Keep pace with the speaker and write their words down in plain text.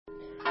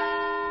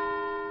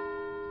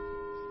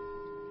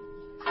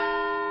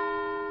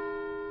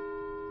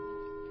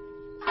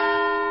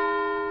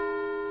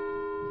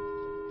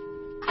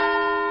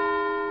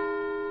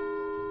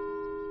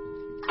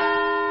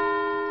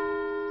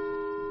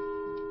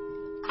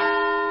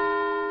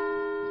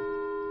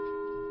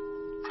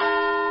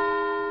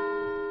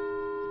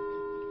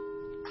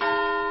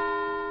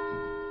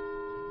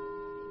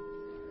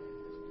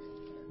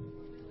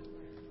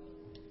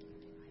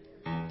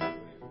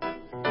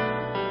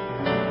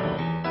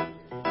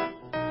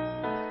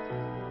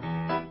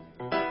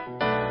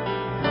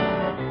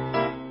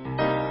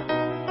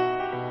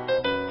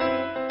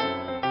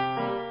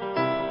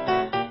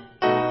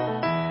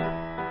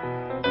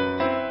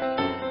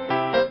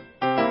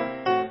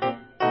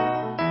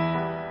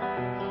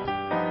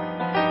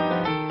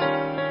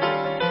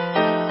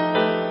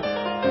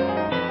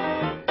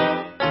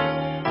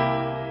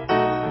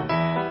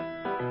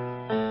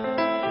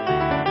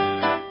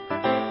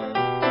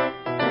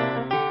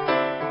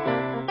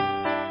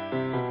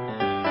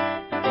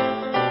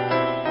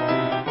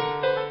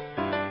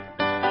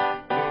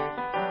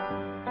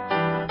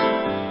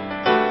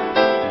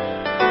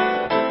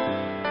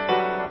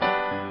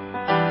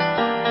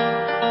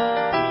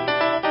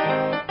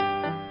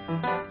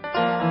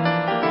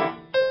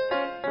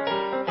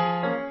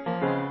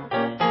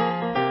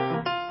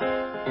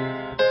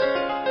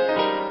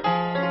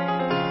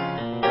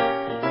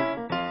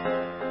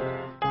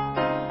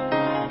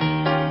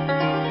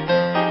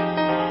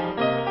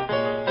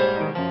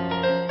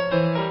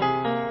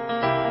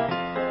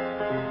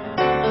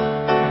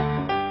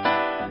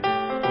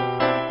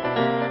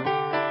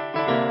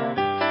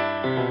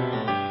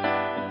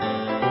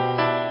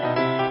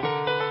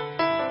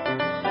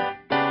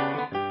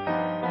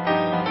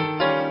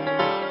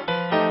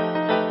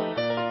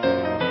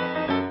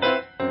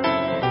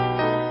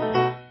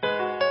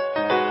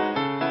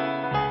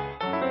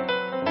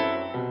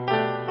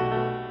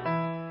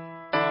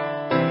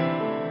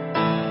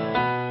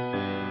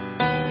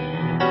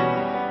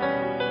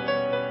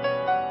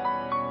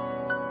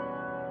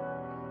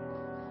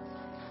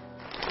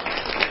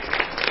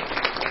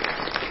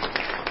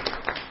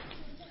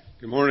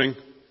Morning.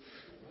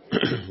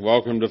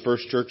 Welcome to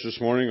First Church this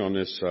morning on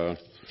this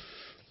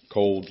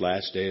cold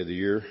last day of the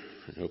year.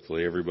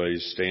 Hopefully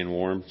everybody's staying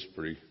warm. It's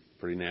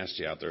pretty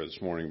nasty out there this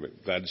morning,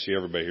 but glad to see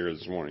everybody here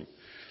this morning.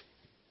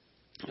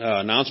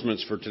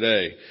 Announcements for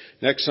today.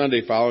 Next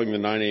Sunday following the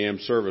 9 a.m.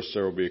 service,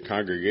 there will be a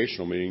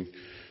congregational meeting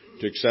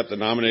to accept the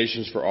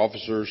nominations for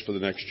officers for the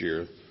next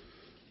year.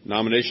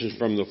 Nominations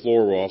from the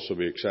floor will also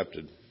be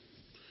accepted.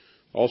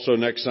 Also,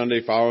 next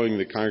Sunday following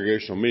the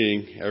congregational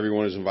meeting,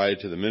 everyone is invited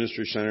to the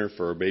Ministry Center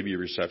for a baby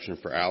reception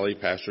for Allie,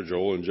 Pastor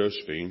Joel, and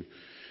Josephine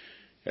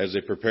as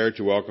they prepare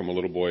to welcome a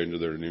little boy into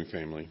their new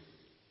family.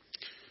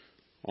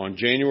 On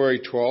January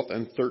 12th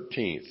and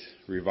 13th,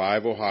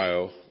 Revive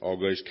Ohio,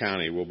 Algois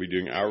County, will be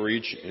doing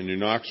outreach in New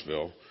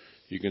Knoxville.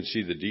 You can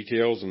see the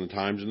details and the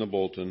times in the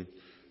bulletin.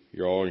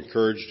 You're all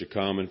encouraged to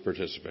come and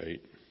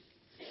participate.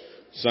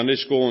 Sunday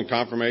school and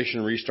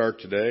confirmation restart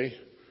today.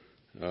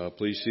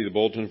 Please see the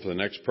bulletin for the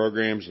next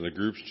programs and the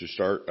groups to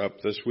start up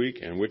this week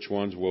and which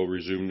ones will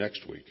resume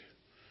next week.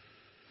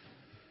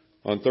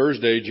 On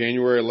Thursday,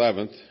 January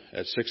 11th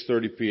at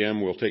 6:30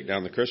 p.m., we'll take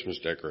down the Christmas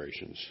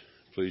decorations.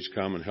 Please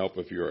come and help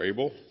if you are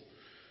able.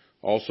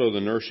 Also, the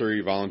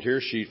nursery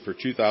volunteer sheet for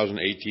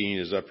 2018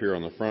 is up here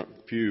on the front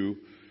pew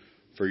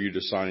for you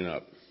to sign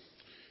up.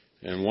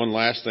 And one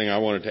last thing I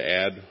wanted to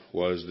add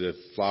was the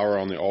flower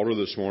on the altar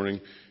this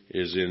morning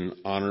is in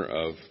honor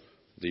of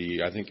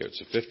I think it's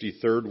the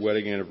 53rd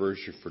wedding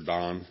anniversary for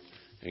Don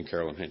and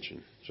Carolyn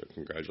Hinchin. So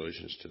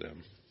congratulations to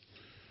them.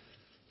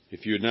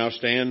 If you would now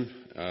stand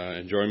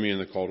and join me in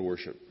the call to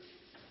worship.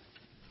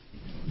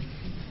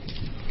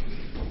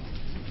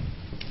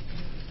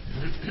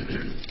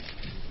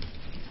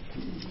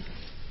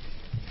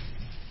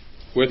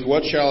 With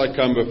what shall I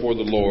come before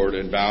the Lord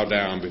and bow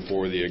down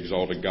before the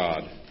exalted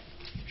God?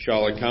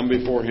 Shall I come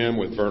before him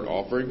with burnt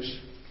offerings,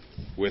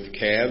 with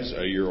calves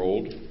a year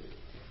old?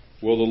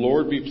 Will the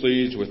Lord be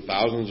pleased with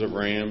thousands of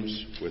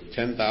rams, with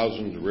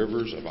 10,000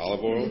 rivers of olive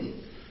oil?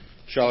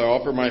 Shall I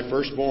offer my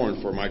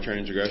firstborn for my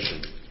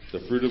transgression, the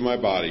fruit of my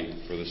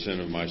body for the sin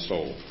of my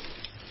soul?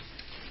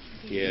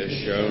 He has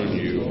shown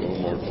you,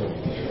 O mortal,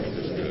 what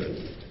is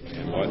good,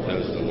 and what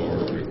does the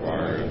Lord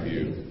require of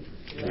you?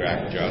 To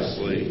act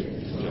justly,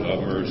 to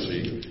love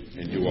mercy,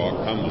 and to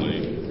walk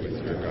humbly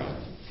with your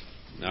God.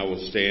 Now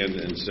we'll stand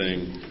and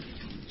sing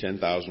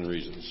 10,000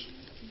 Reasons.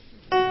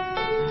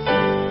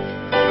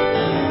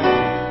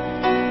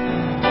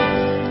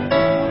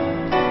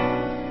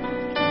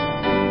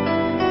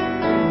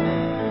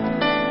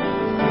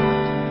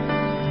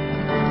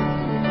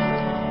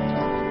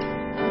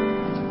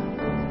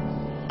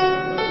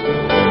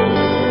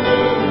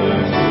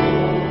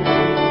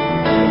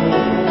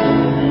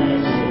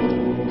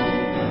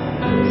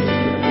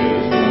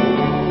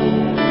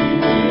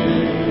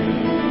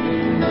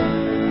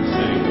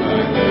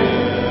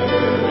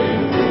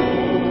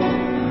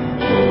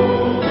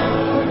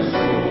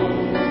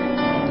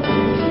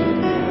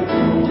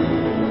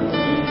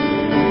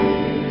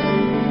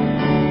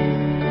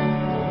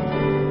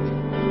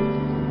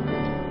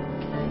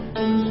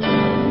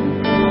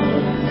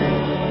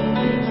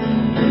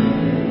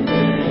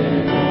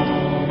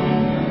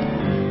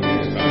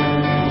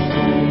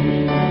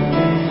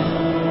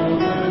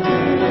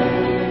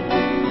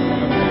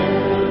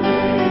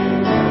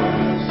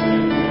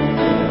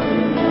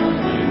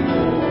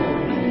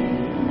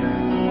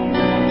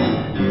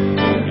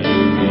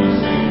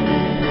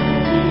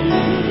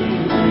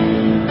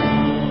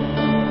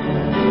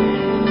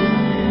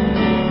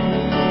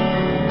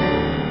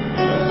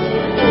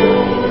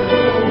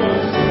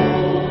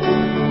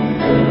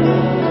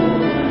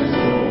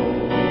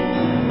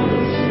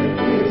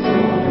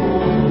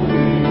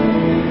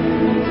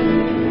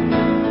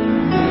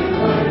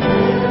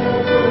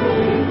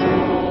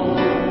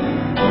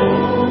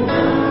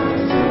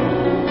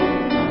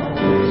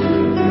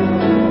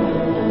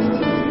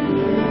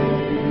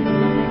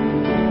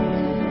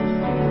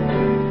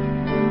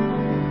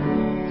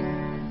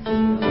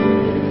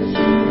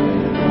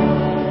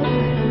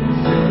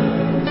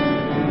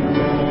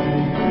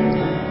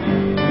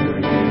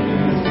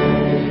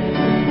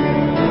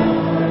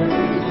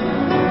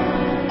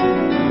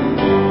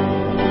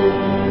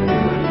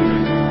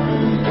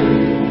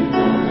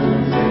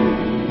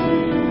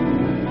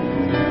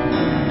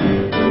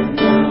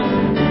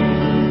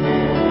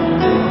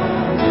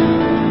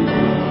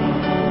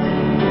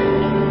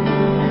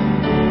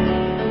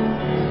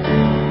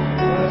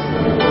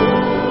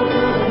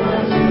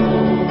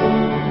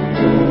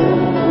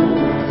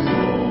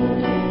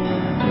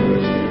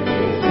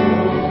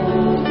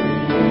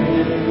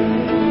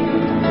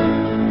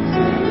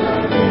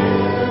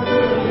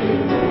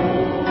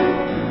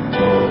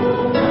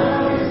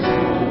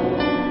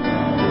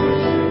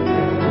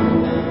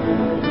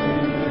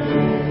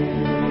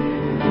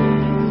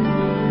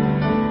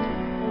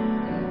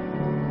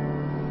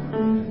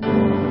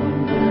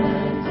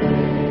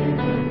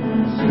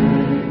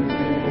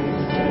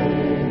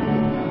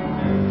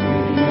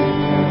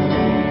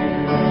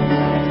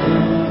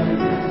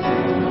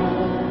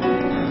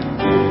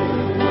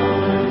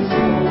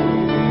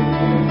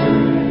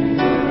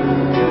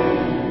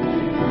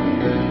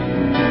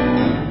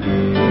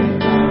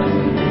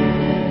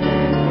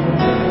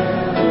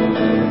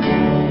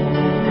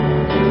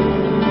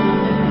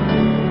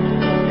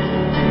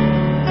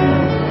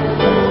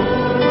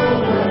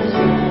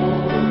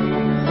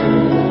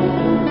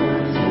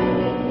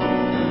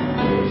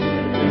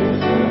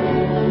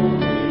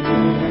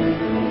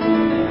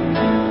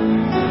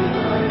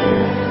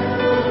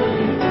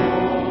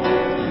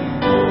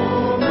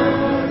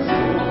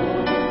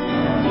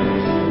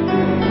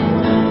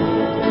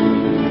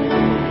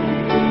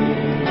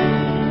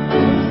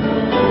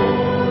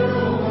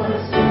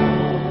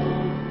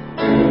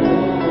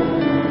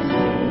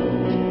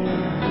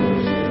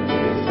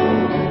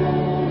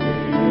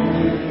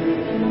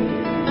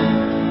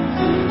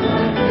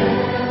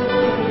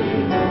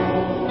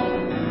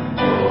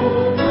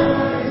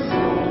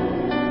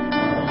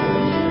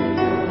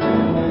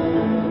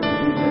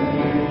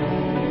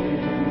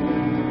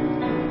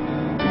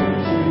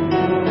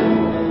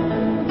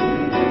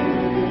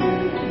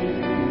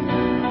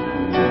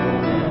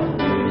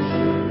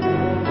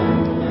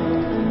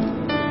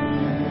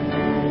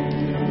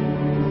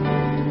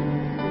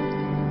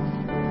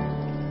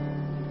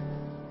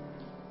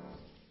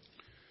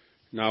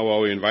 Now,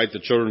 while we invite the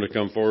children to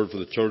come forward for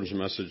the children's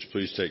message,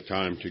 please take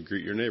time to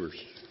greet your neighbors.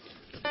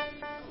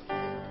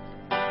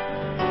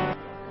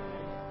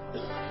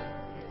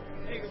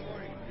 Hey, good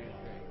morning.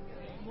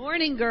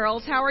 Morning,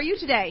 girls. How are you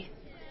today?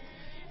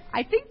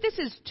 I think this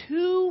is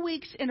 2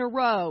 weeks in a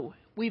row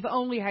we've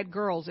only had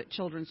girls at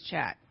Children's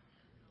Chat.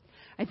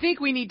 I think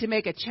we need to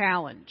make a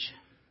challenge.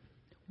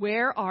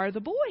 Where are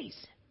the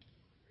boys?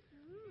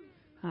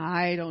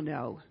 I don't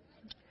know.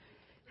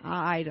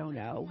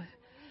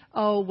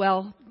 Oh,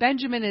 well,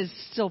 Benjamin is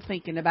still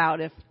thinking about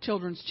if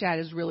Children's Chat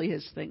is really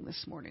his thing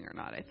this morning or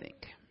not, I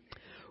think.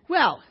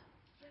 Well,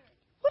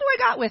 what do I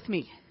got with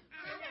me?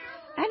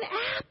 An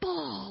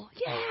apple.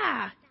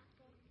 Yeah.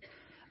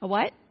 A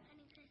what?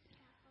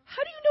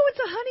 How do you know it's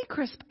a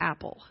Honeycrisp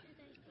apple?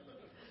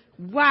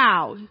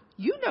 Wow.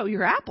 You know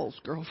your apples,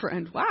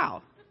 girlfriend.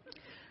 Wow.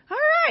 All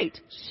right.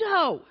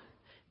 So,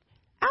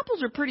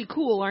 apples are pretty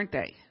cool, aren't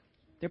they?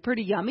 They're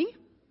pretty yummy.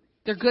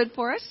 They're good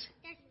for us.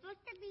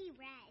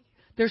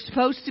 They're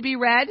supposed to be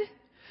red.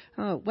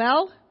 Oh,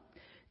 well,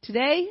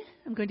 today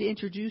I'm going to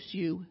introduce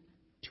you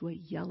to a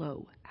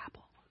yellow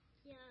apple.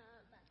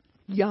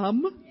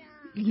 Yum.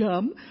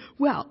 Yum.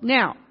 Well,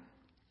 now,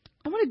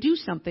 I want to do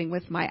something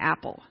with my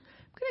apple.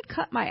 I'm going to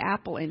cut my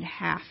apple in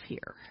half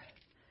here.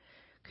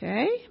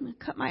 Okay? I'm going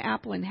to cut my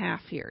apple in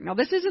half here. Now,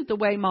 this isn't the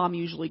way Mom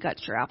usually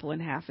cuts your apple in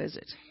half, is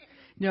it?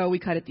 No, we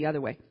cut it the other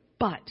way.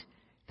 But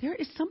there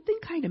is something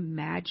kind of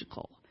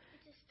magical.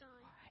 It's a star.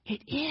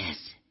 It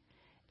is.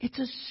 It's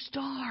a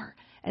star.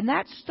 And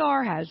that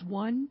star has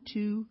 1,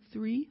 2,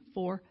 3,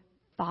 4,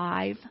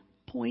 5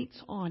 points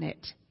on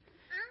it.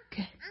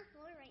 Okay. I'm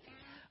 4 right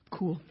now.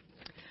 Cool.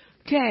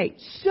 Okay,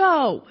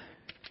 so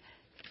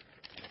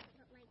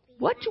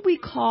what do we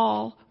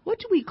call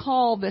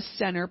the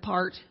center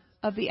part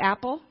of the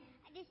apple?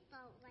 I just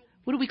felt like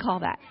What do we call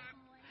that?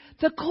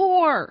 The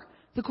core.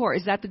 The core.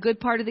 Is that the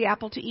good part of the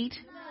apple to eat?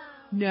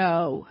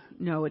 No,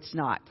 it's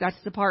not. That's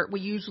the part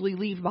we usually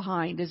leave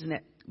behind, isn't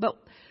it?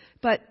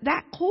 But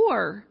that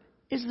core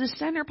is the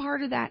center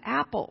part of that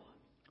apple,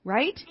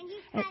 right? And you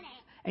cut it.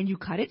 And you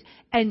cut it,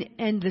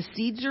 and the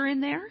seeds are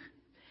in there.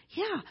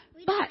 Yeah,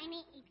 but I didn't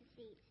eat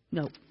the seeds.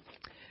 no.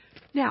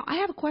 Now I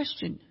have a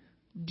question.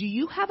 Do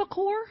you have a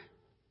core?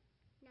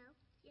 No.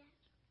 Yes.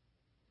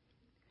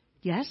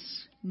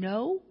 Yes.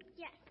 No.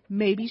 Yes.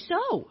 Maybe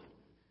so.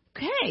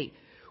 Okay.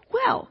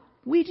 Well,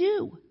 we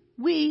do.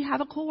 We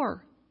have a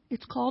core.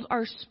 It's called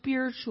our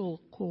spiritual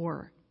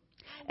core,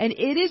 and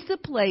it is the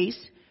place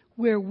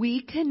where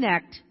we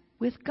connect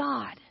with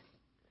God.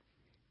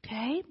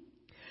 Okay?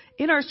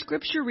 In our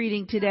scripture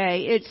reading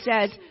today, it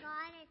says,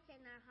 God is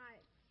in our heart.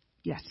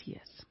 yes, He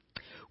is.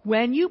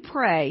 When you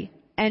pray,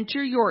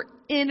 enter your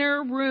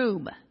inner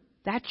room.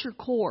 That's your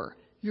core.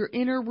 Your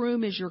inner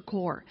room is your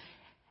core.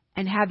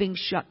 And having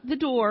shut the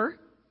door,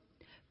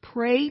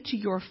 pray to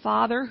your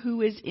Father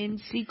who is in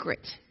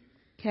secret.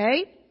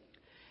 Okay?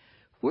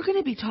 We're going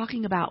to be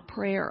talking about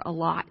prayer a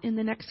lot in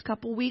the next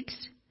couple weeks.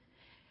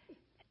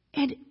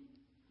 And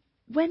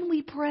when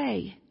we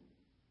pray,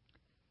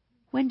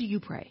 when do you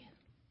pray?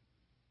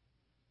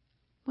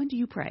 When do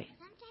you pray?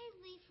 Sometimes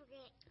we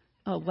forget.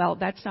 Oh, well,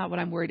 that's not what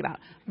I'm worried about.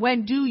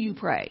 When do you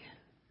pray?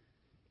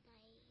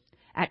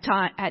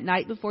 At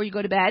night before you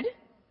go to bed?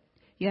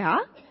 Yeah.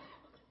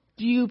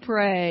 Do you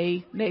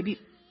pray maybe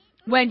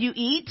when you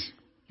eat?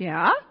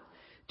 Yeah.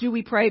 Do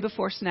we pray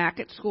before snack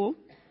at school?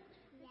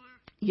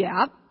 Yeah.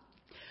 Yeah.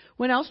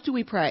 When else do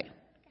we pray?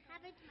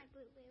 Have it my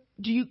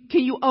boo-boo.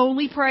 Can you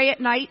only pray at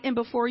night and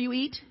before you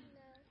eat?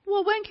 No.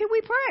 Well, when can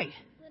we pray?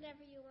 Whatever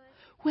you want.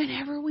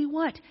 Whenever we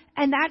want.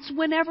 And that's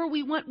whenever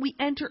we want. We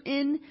enter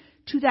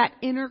into that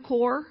inner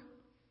core.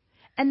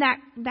 And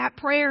that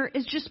prayer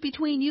is just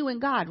between you and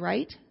God,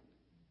 right?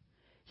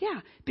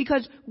 Yeah.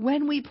 Because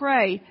when we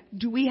pray,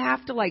 do we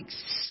have to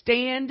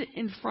stand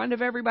in front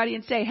of everybody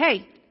and say,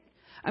 hey,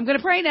 I'm going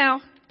to pray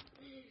now?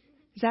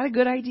 Is that a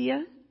good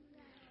idea?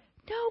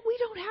 No, we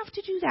don't have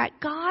to do that.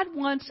 God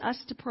wants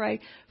us to pray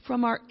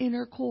from our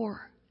inner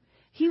core.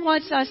 He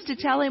wants us to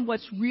tell Him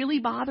what's really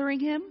bothering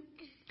Him,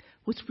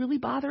 what's really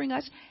bothering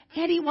us,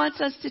 and He wants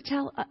us to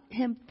tell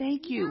Him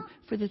thank you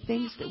for the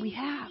things that we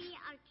have.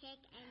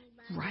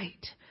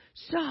 Right.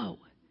 So,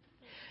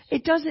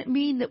 it doesn't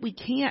mean that we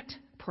can't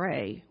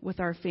pray with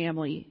our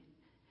family,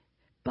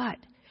 but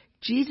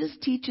Jesus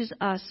teaches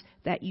us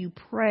that you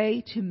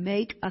pray to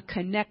make a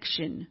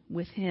connection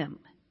with Him.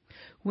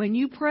 When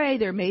you pray,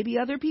 there may be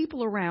other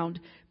people around,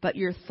 but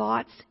your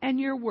thoughts and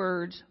your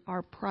words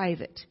are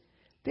private.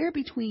 They're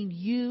between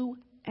you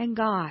and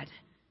God.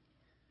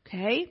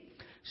 Okay?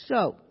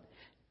 So,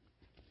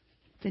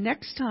 the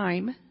next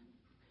time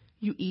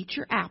you eat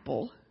your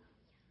apple,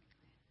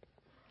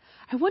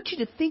 I want you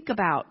to think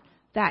about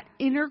that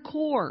inner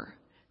core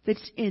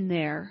that's in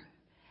there.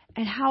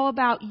 And how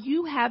about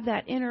you have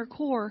that inner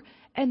core,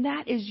 and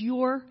that is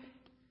your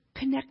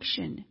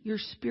connection, your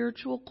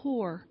spiritual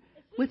core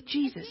with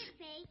Jesus.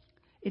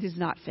 It is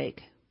not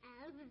fake.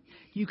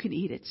 You can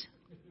eat it.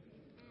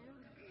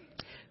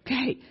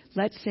 Okay,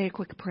 let's say a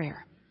quick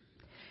prayer.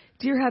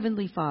 Dear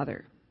Heavenly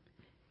Father,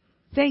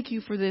 thank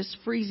you for this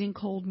freezing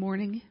cold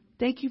morning.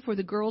 Thank you for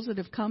the girls that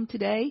have come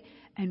today,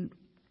 and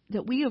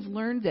that we have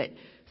learned that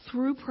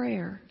through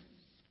prayer,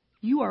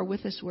 you are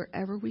with us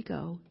wherever we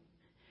go.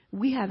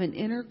 We have an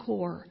inner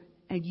core,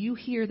 and you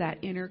hear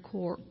that inner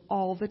core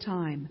all the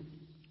time,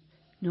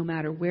 no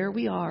matter where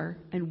we are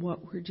and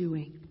what we're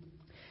doing.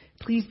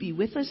 Please be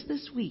with us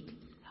this week.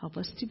 Help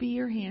us to be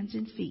your hands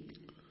and feet.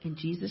 In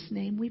Jesus'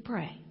 name we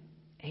pray.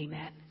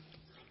 Amen.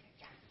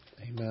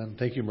 Amen.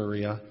 Thank you,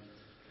 Maria.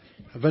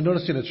 I've been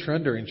noticing a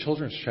trend during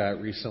children's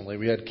chat recently.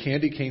 We had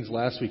candy canes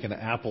last week and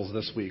apples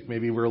this week.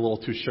 Maybe we're a little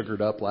too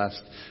sugared up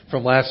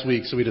from last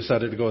week, so we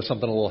decided to go with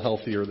something a little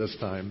healthier this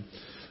time.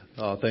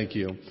 Thank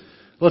you.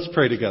 Let's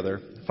pray together.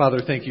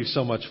 Father, thank you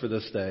so much for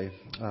this day.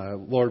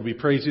 Lord, we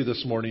praise you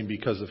this morning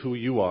because of who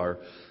you are,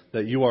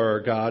 that you are our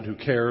God who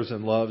cares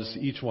and loves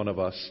each one of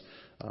us,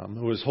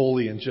 who is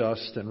holy and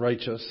just and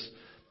righteous.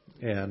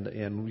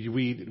 And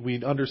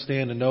we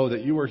understand and know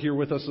that you are here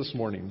with us this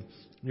morning.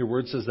 Your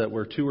word says that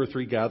where 2 or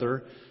 3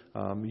 gather,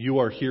 you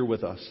are here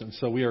with us. And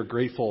so we are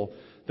grateful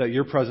that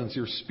your presence,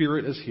 your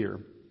Spirit is here,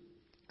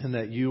 and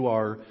that you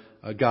are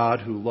a God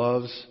who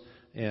loves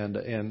and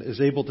is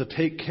able to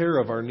take care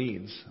of our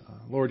needs.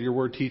 Lord, your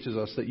word teaches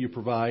us that you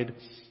provide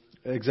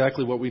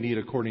exactly what we need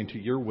according to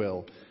your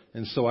will.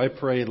 And so I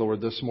pray, Lord,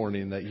 this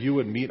morning that you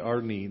would meet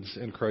our needs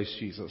in Christ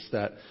Jesus,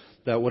 that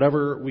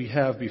whatever we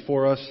have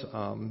before us,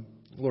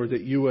 Lord,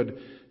 that you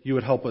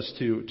would help us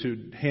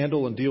to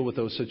handle and deal with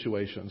those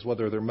situations,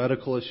 whether they're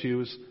medical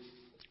issues,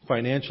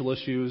 financial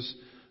issues,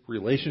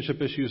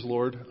 relationship issues,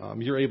 Lord.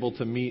 You're able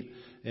to meet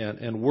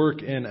and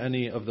work in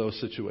any of those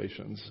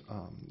situations,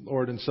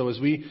 Lord. And so as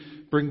we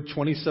bring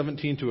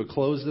 2017 to a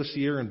close this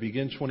year and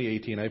begin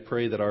 2018, I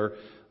pray that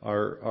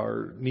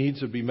our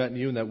needs would be met in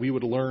you, and that we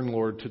would learn,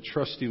 Lord, to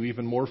trust you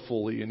even more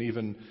fully and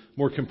even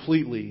more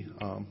completely,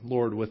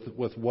 Lord,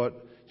 with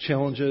what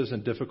challenges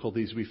and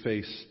difficulties we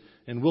face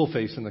and will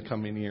face in the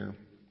coming year.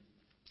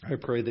 I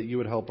pray that you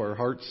would help our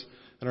hearts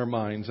and our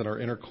minds and our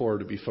inner core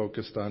to be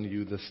focused on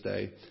you this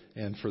day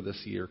and for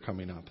this year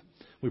coming up.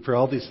 We pray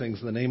all these things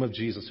in the name of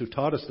Jesus, who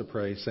taught us to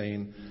pray,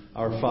 saying,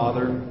 Our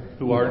Father,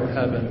 who art in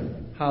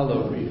heaven,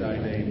 hallowed be thy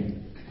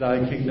name. Thy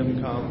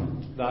kingdom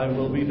come, thy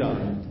will be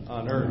done,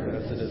 on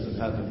earth as it is in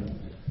heaven.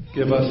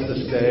 Give us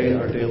this day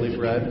our daily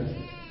bread,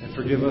 and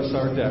forgive us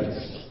our debts,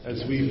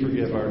 as we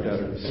forgive our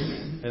debtors.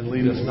 And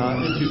lead us not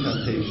into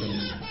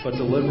temptation, but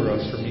deliver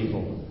us from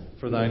evil.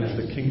 For thine is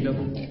the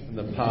kingdom, and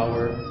the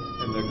power,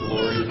 and the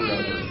glory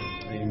forever.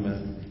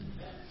 Amen.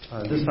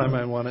 This time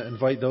I want to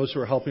invite those who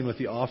are helping with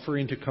the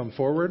offering to come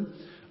forward.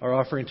 Our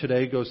offering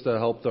today goes to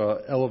help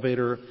the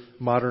elevator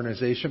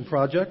modernization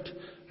project.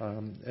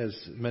 As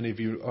many of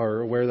you are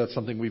aware, that's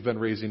something we've been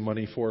raising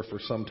money for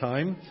some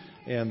time.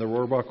 And the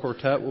Rohrbach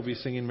Quartet will be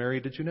singing Mary,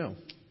 Did You Know?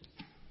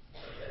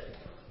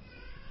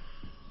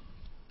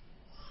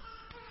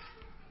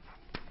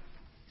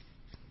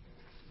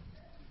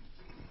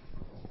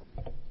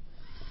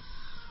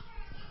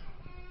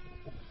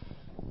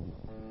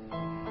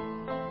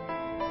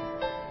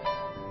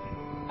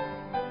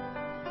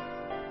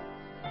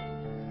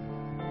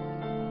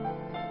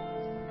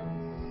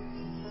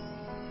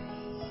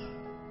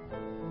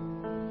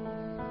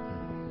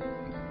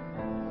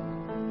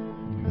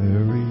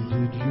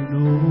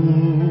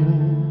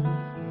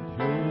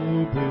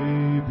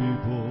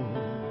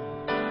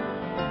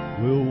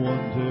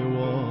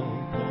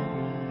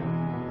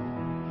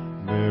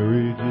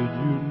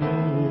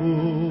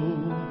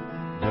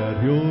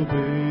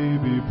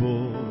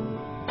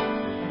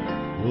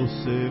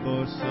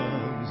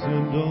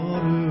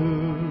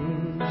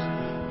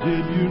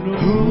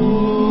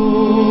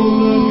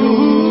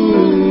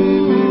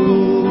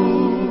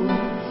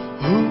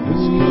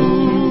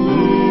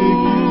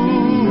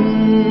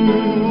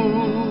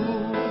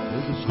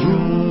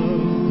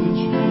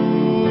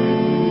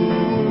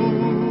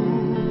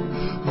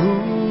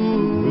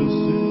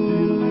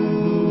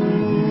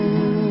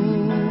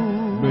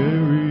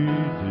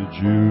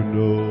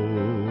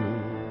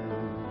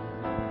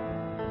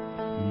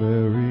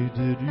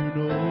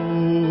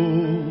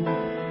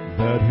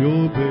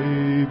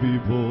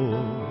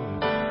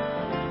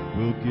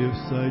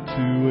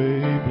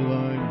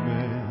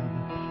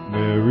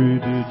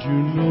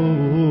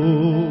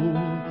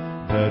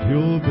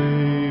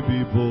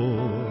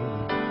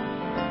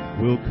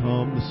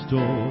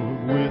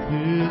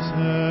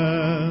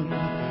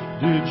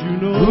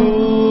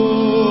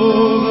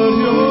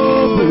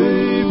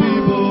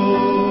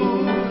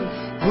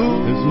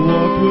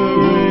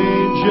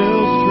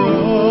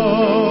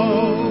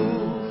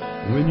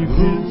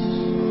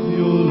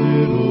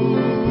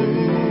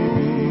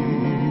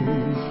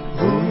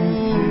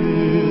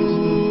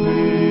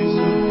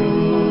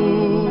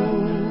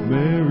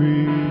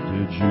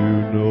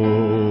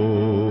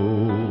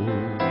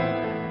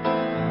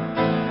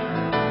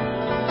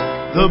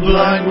 The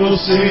blind will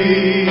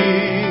see,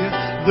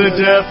 the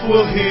deaf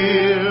will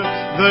hear,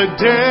 the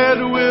dead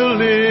will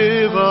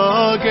live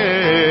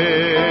again.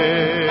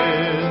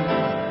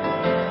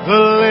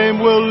 The lame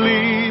will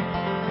leap,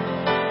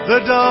 the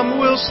dumb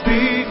will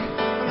speak,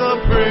 the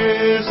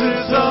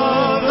praises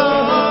of the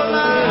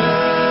Lamb.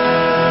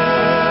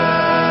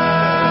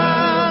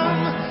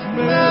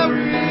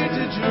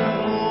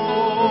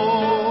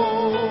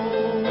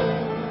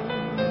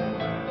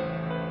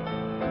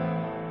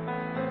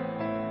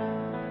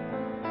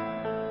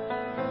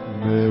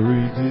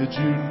 Mary, did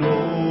you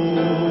know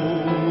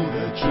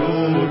that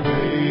your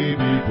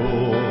baby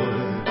boy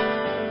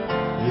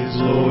is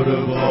Lord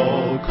of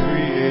all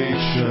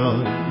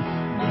creation?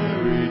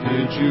 Mary,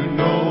 did you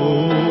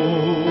know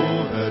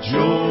that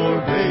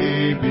your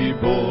baby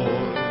boy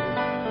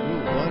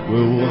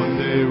will one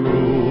day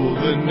rule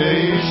the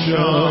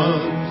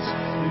nations?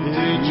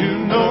 Did you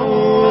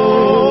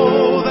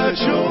know that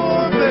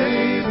your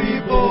baby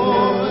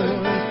boy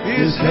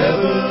is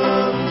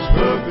heaven's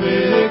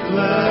perfect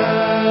Lamb?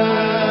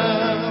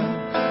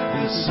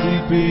 The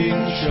sleeping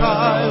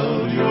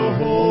child you're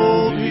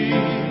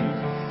holding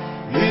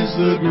is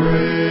the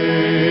great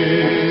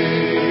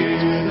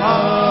I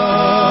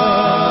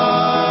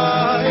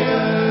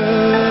am.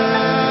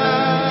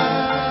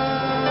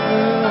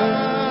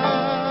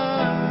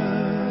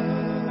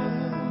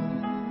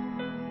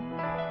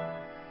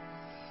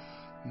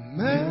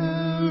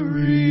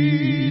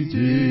 Mary,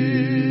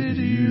 did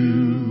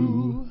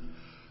you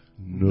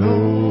know?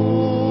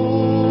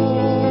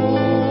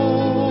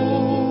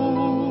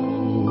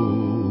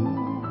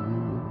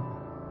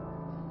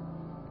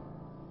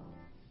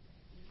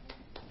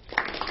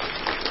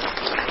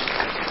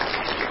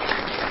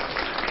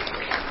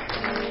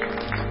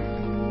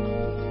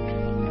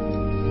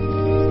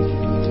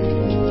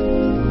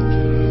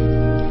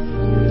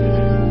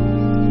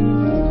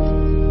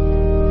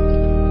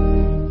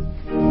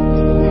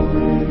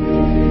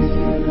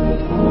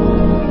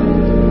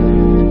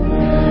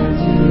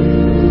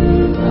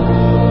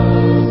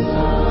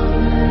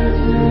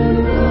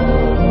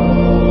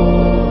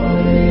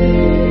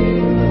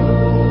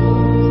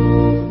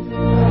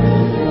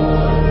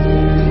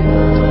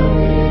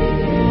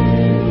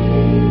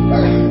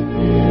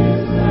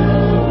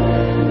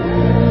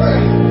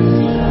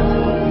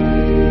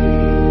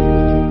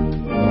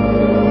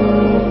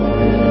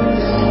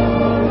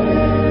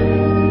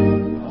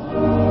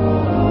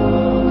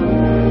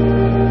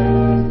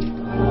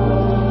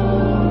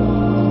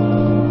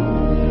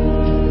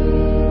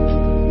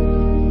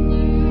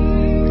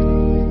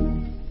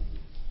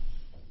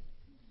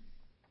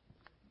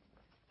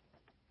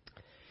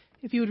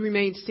 If you would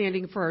remain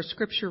standing for our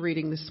scripture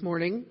reading this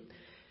morning,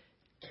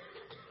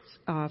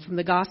 from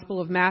the Gospel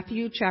of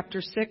Matthew,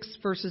 chapter 6,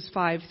 verses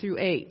 5 through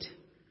 8.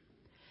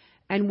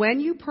 And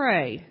when you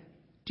pray,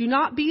 do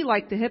not be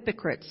like the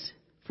hypocrites,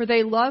 for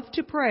they love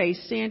to pray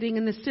standing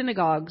in the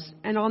synagogues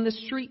and on the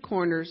street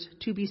corners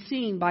to be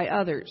seen by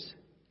others.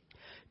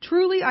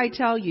 Truly I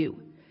tell you,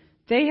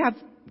 they have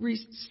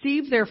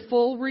received their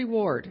full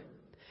reward.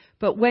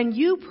 But when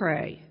you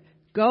pray,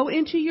 go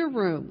into your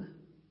room,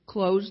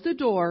 close the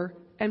door,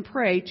 and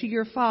pray to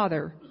your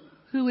Father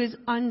who is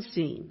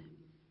unseen.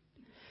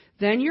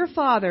 Then your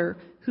Father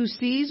who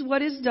sees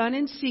what is done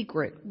in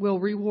secret will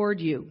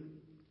reward you.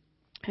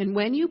 And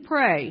when you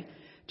pray,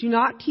 do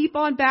not keep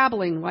on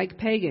babbling like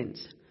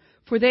pagans,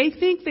 for they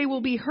think they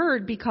will be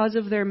heard because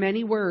of their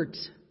many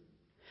words.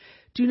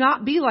 Do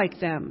not be like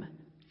them,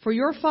 for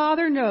your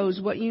Father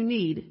knows what you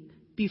need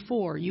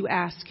before you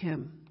ask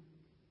Him.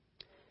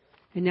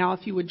 And now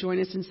if you would join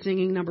us in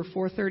singing number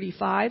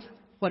 435,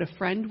 What a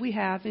Friend We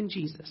Have in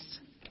Jesus.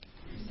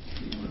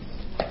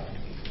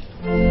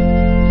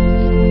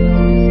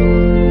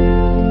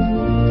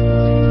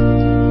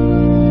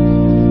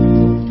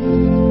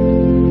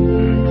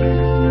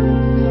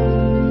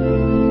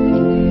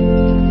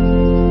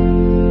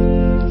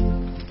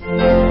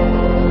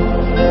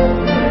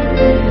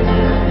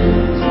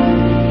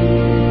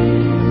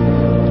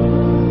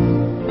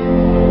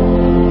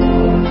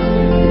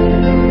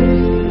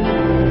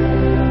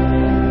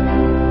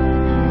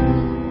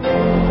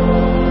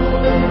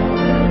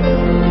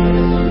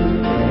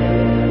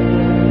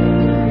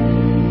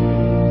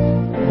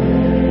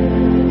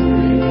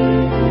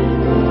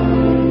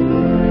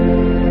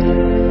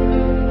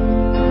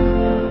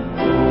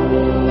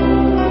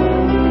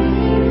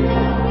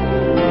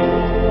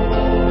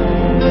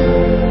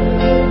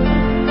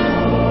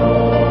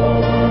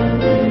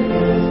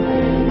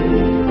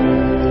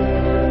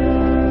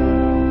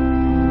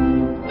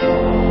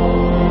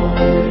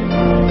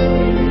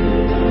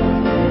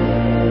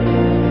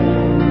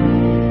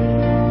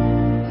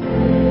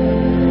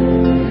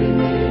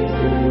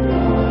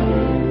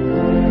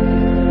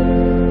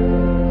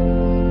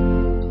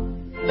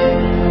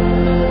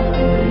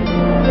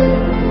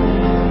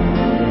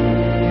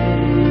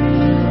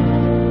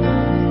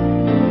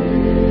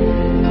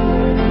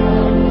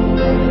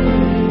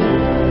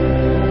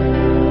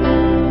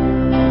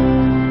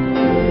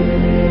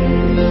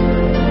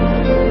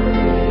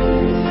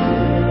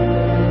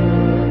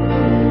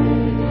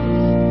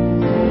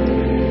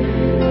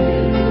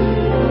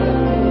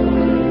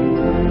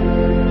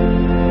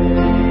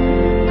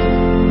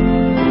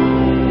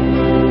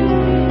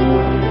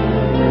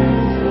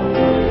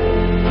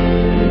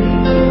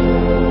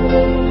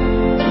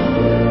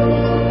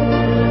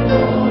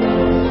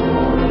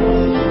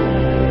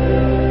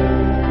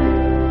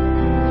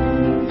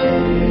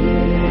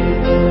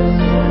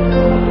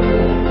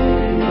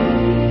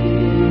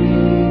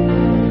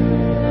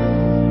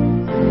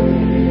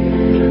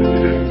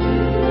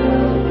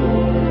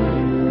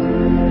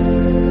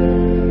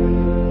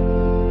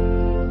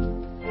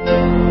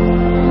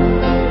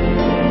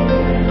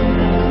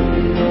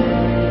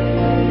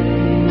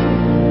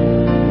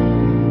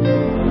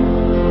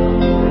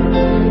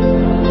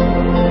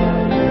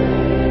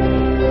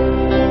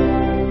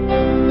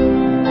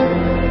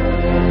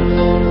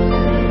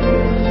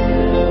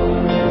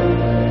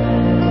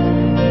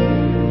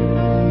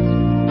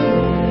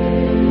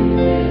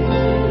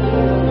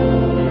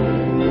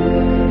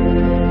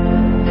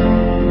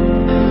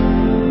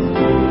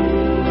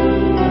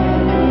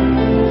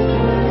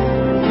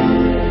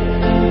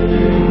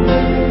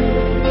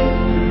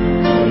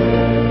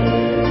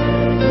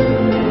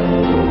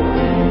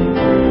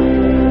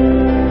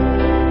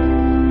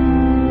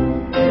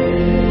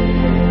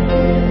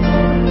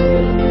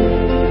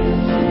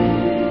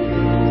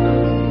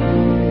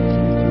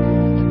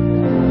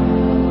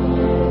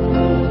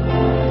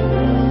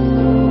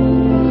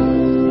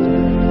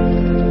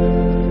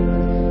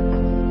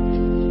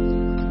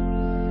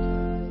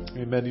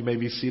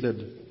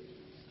 seated.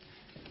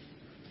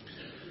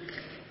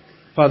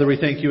 Father, we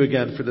thank you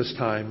again for this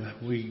time.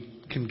 We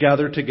can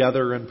gather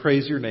together and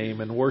praise your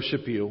name and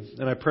worship you.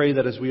 And I pray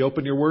that as we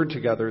open your word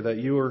together, that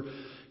you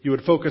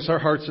would focus our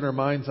hearts and our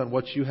minds on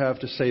what you have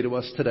to say to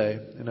us today.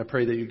 And I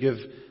pray that you give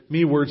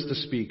me words to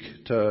speak,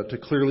 to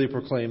clearly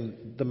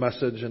proclaim the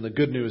message and the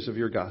good news of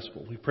your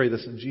gospel. We pray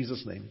this in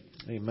Jesus' name.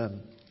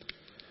 Amen.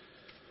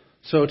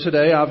 So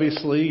today,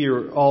 obviously,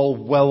 you're all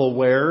well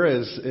aware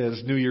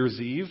is New Year's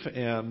Eve.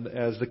 And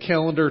as the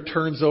calendar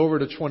turns over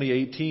to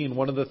 2018,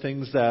 one of the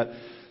things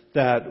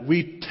that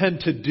we tend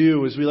to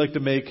do is we like to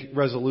make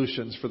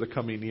resolutions for the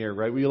coming year,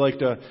 right? We like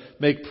to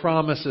make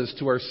promises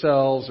to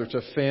ourselves or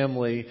to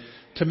family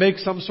to make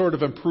some sort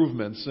of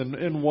improvements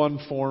in one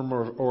form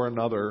or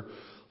another.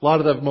 A lot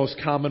of the most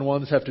common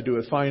ones have to do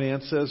with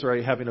finances,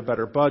 right? Having a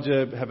better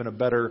budget, having a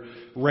better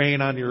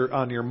reign on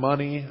your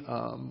money.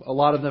 A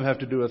lot of them have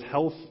to do with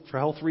health, for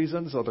health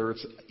reasons, whether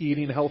it's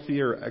eating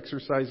healthier or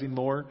exercising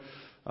more.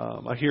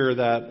 I hear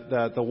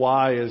that the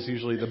why is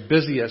usually the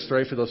busiest,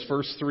 right, for those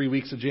first 3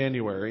 weeks of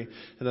January,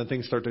 and then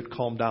things start to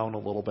calm down a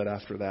little bit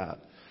after that.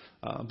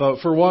 But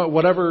for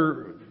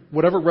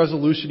whatever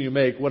resolution you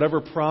make, whatever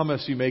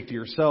promise you make to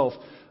yourself,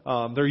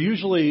 they're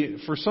usually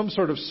for some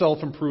sort of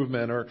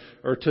self-improvement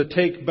or to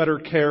take better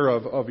care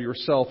of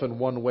yourself in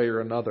one way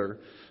or another.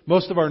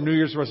 Most of our New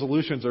Year's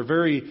resolutions are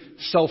very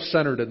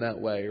self-centered in that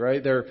way,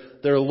 right?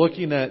 They're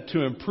looking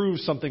to improve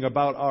something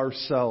about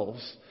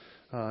ourselves.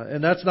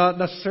 And that's not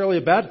necessarily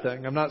a bad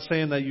thing. I'm not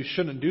saying that you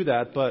shouldn't do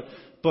that, but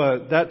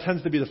that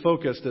tends to be the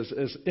focus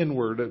is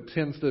inward. It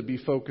tends to be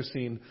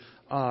focusing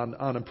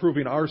on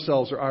improving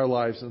ourselves or our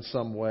lives in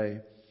some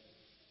way.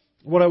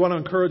 What I want to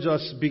encourage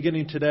us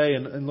beginning today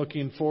and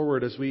looking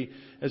forward as we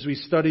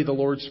study the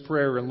Lord's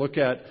Prayer and look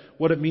at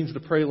what it means to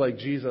pray like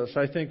Jesus,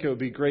 I think it would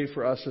be great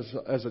for us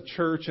as a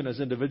church and as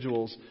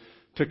individuals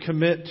to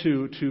commit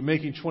to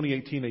making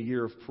 2018 a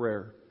year of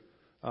prayer.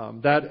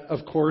 That,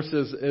 of course,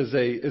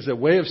 is a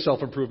way of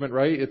self-improvement,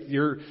 right?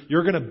 You're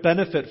going to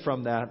benefit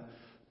from that,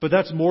 but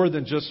that's more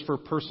than just for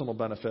personal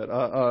benefit.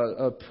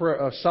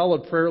 A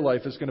solid prayer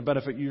life is going to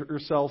benefit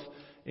yourself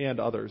and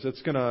others.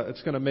 It's going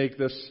to make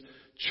this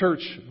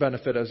church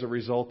benefit as a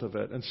result of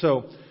it. And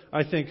so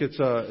I think it's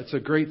a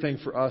great thing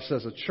for us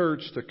as a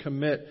church to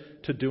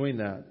commit to doing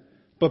that.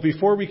 But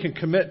before we can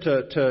commit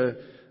to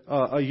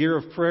a year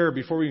of prayer,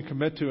 before we can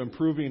commit to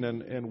improving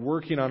and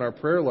working on our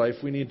prayer life,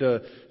 we need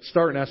to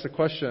start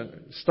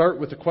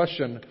with the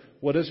question,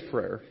 what is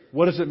prayer?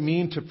 What does it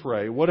mean to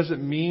pray? What does it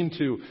mean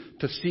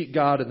to seek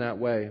God in that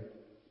way?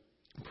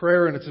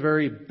 Prayer in its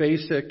very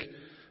basic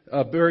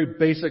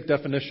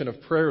definition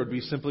of prayer would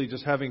be simply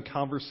just having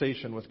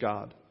conversation with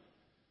God.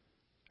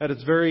 At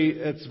its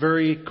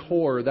very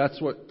core, that's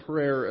what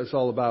prayer is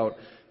all about.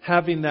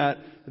 Having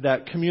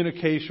that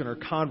communication or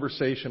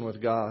conversation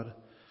with God.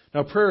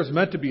 Now, prayer is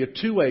meant to be a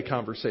two-way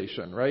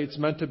conversation, right? It's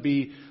meant to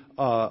be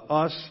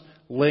us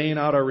laying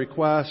out our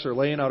requests or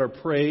laying out our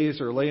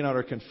praise or laying out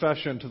our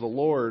confession to the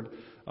Lord.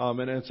 And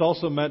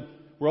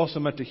we're also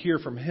meant to hear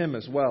from Him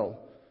as well.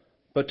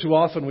 But too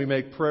often we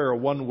make prayer a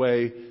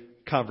one-way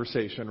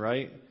conversation,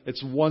 right?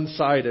 It's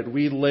one-sided.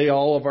 We lay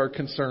all of our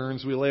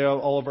concerns, we lay out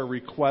all of our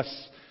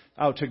requests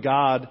out to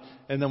God,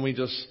 and then we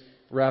just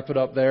wrap it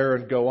up there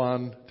and go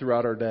on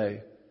throughout our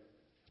day.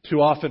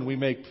 Too often we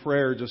make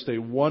prayer just a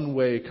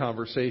one-way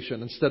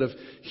conversation instead of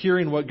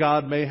hearing what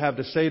God may have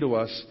to say to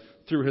us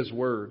through His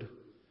Word.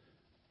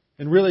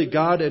 And really,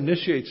 God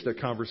initiates the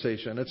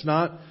conversation.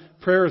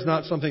 Prayer is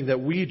not something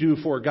that we do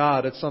for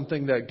God. It's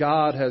something that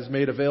God has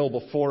made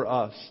available for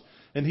us.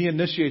 And He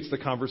initiates the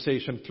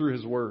conversation through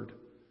His Word.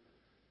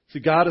 See,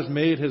 God has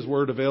made His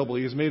Word available.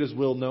 He has made His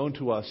will known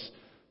to us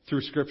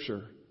through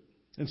Scripture.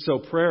 And so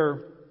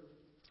prayer,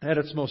 at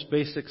its most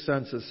basic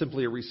sense, is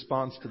simply a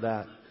response to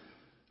that.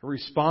 A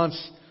response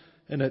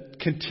and a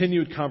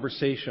continued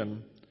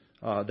conversation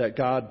that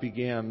God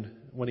began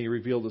when He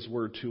revealed His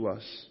Word to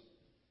us.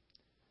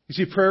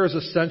 You see, prayer is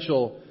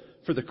essential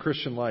for the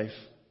Christian life.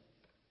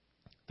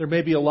 There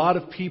may be a lot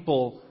of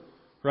people,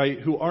 right,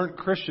 who aren't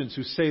Christians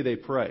who say they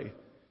pray.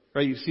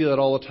 Right? You see that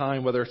all the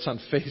time, whether it's on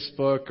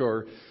Facebook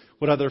or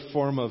what other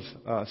form of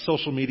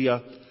social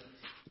media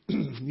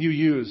you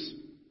use.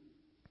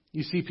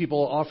 You see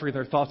people offering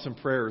their thoughts and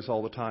prayers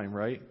all the time,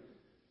 right?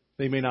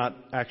 They may not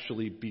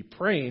actually be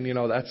praying,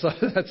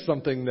 that's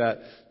something that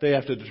they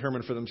have to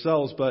determine for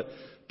themselves. But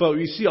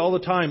you see all the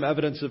time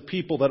evidence of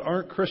people that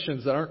aren't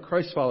Christians, that aren't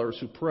Christ followers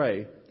who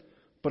pray.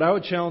 But I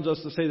would challenge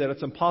us to say that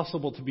it's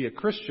impossible to be a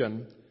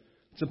Christian,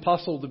 it's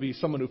impossible to be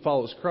someone who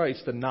follows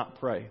Christ and not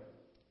pray.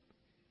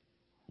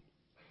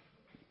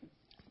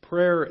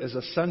 Prayer is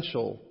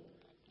essential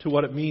to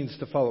what it means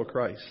to follow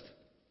Christ.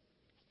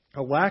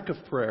 A lack of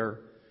prayer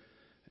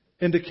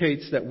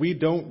indicates that we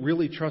don't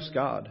really trust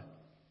God.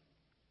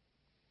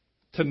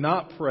 To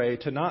not pray,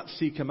 to not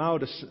seek Him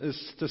out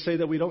is to say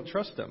that we don't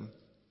trust Him.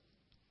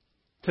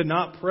 To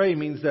not pray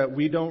means that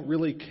we don't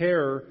really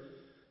care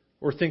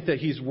or think that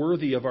He's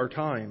worthy of our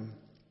time.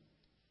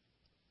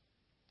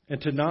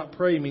 And to not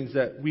pray means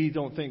that we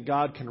don't think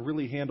God can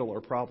really handle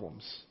our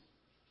problems.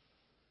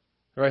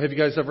 Right? Have you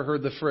guys ever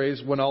heard the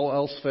phrase, when all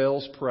else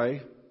fails,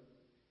 pray?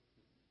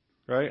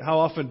 Right? How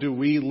often do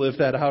we live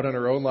that out in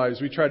our own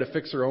lives? We try to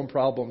fix our own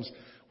problems.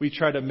 We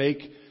try to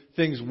make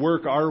things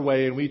work our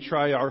way, and we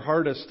try our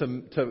hardest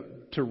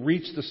to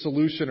reach the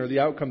solution or the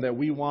outcome that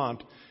we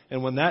want.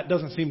 And when that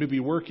doesn't seem to be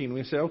working,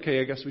 we say,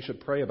 okay, I guess we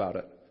should pray about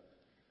it.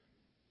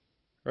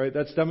 Right?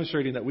 That's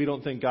demonstrating that we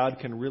don't think God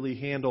can really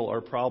handle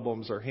our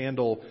problems or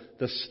handle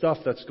the stuff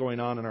that's going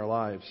on in our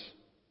lives.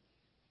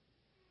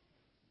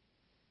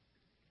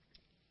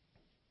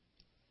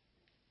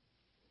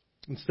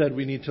 Instead,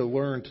 we need to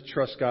learn to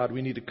trust God.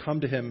 We need to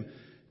come to Him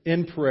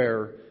in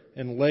prayer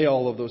and lay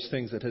all of those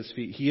things at His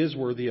feet. He is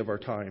worthy of our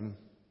time.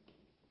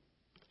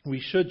 We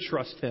should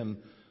trust Him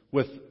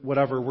with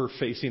whatever we're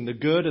facing, the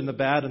good and the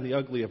bad and the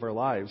ugly of our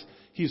lives.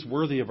 He's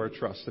worthy of our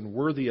trust and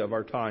worthy of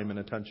our time and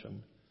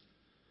attention.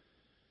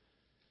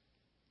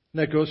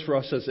 And that goes for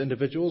us as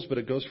individuals, but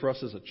it goes for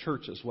us as a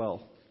church as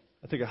well.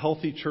 I think a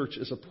healthy church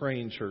is a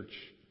praying church.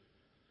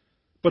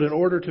 But in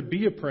order to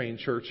be a praying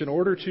church, in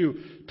order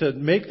to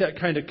make that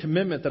kind of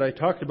commitment that I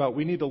talked about,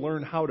 we need to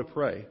learn how to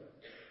pray.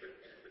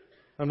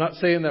 I'm not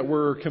saying that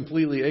we're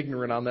completely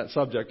ignorant on that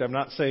subject. I'm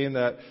not saying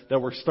that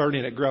we're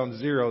starting at ground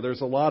zero.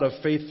 There's a lot of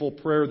faithful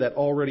prayer that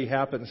already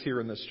happens here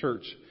in this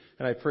church,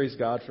 and I praise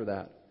God for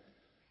that.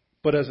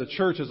 But as a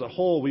church as a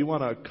whole, we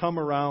want to come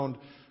around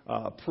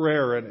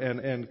prayer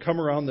and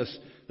come around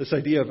this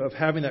idea of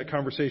having that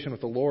conversation with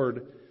the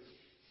Lord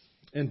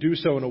and do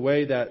so in a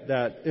way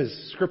that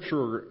is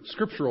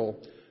scriptural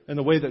in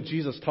the way that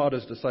Jesus taught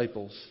His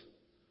disciples.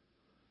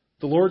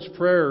 The Lord's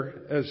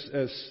Prayer,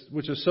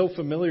 which is so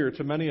familiar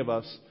to many of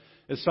us,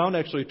 is found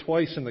actually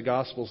twice in the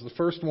Gospels. The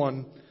first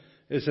one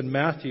is in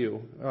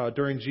Matthew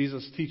during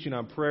Jesus' teaching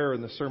on prayer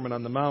in the Sermon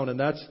on the Mount, and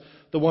that's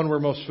the one we're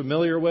most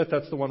familiar with.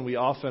 That's the one we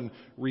often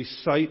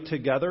recite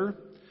together,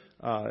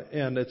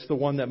 and it's the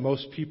one that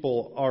most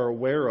people are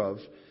aware of.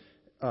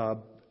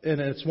 And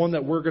it's one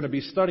that we're going to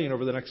be studying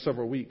over the next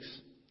several weeks.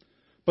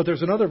 But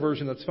there's another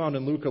version that's found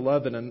in Luke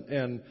 11,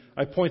 and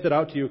I point that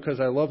out to you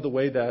because I love the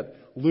way that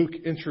Luke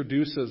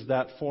introduces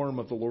that form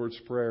of the Lord's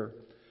Prayer.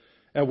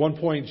 At one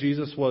point,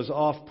 Jesus was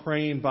off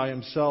praying by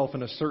Himself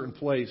in a certain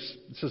place.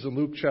 It says in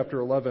Luke chapter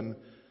 11,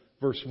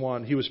 verse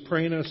 1, He was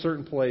praying in a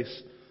certain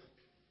place,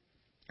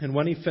 and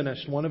when He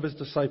finished, one of His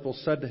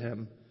disciples said to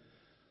Him,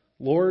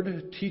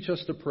 Lord, teach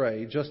us to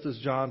pray, just as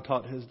John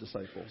taught his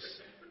disciples.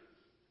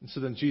 And so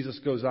then Jesus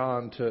goes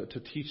on to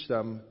teach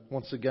them,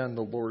 once again,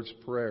 the Lord's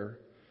Prayer.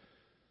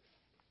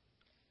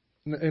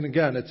 And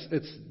again,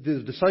 it's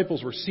the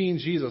disciples were seeing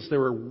Jesus. They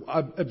were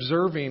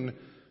observing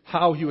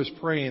how He was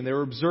praying. They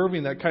were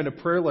observing that kind of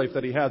prayer life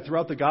that He had.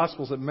 Throughout the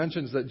Gospels, it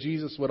mentions that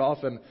Jesus would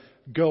often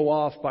go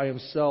off by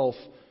Himself,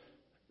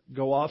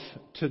 go off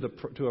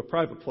to a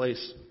private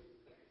place,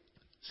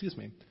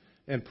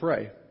 and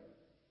pray.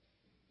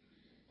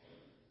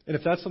 And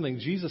if that's something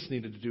Jesus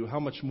needed to do, how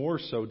much more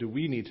so do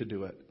we need to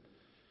do it?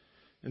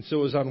 And so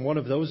it was on one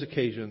of those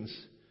occasions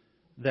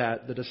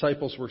that the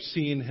disciples were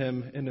seeing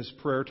Him in His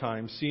prayer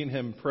time, seeing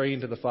Him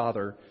praying to the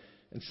Father,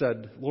 and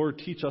said, Lord,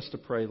 teach us to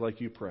pray like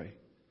You pray.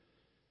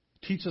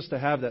 Teach us to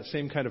have that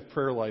same kind of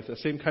prayer life, that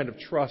same kind of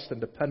trust and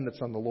dependence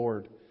on the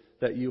Lord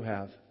that You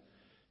have.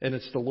 And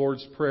it's the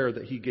Lord's Prayer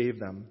that He gave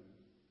them.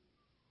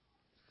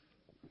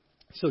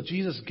 So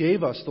Jesus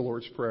gave us the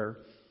Lord's Prayer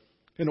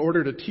in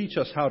order to teach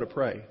us how to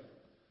pray.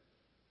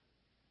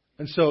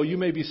 And so you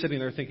may be sitting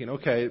there thinking,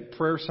 okay,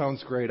 prayer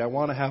sounds great. I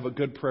want to have a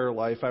good prayer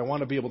life. I want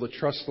to be able to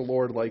trust the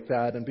Lord like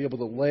that and be able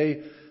to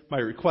lay my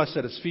requests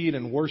at His feet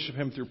and worship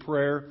Him through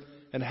prayer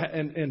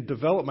and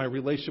develop my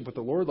relationship with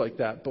the Lord like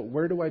that. But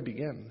where do I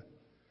begin?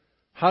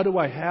 How do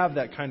I have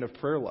that kind of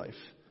prayer life?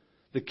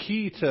 The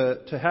key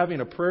to having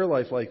a prayer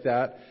life like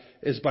that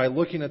is by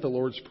looking at the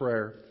Lord's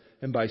Prayer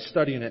and by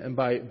studying it and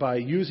by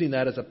using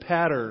that as a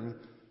pattern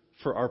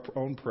for our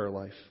own prayer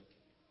life.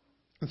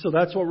 And so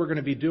that's what we're going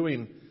to be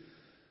doing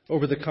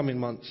over the coming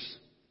months.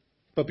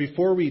 But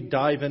before we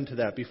dive into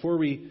that, before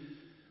we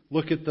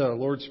look at the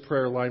Lord's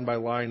Prayer line by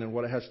line and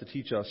what it has to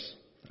teach us,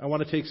 I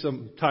want to take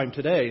some time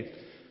today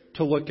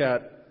to look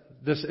at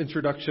this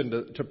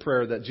introduction to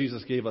prayer that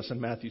Jesus gave us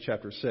in Matthew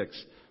chapter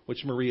 6,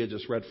 which Maria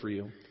just read for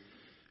you.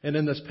 And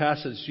in this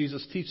passage,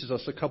 Jesus teaches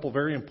us a couple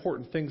very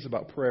important things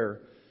about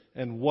prayer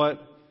and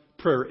what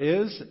prayer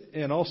is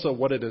and also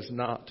what it is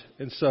not.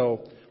 And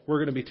so we're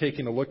going to be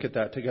taking a look at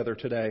that together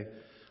today.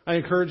 I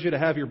encourage you to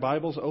have your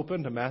Bibles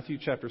open to Matthew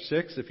chapter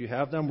 6 if you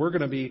have them.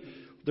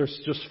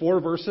 There's just 4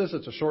 verses.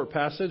 It's a short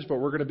passage, but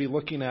we're going to be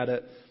looking at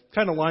it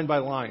kind of line by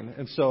line.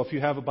 And so if you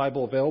have a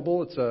Bible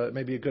available, it's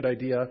maybe a good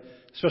idea,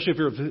 especially if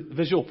you're a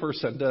visual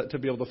person, to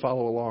be able to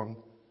follow along.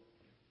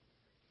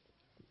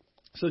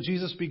 So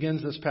Jesus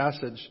begins this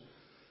passage,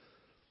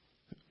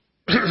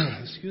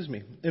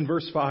 in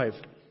verse 5.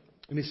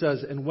 And He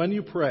says, And when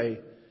you pray,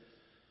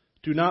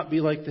 do not be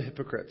like the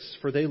hypocrites,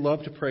 for they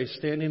love to pray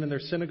standing in their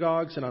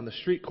synagogues and on the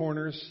street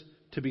corners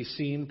to be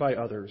seen by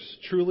others.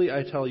 Truly,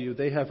 I tell you,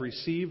 they have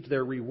received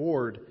their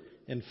reward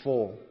in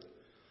full.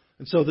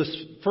 And so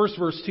this first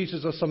verse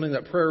teaches us something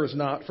that prayer is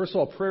not. First of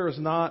all, prayer is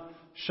not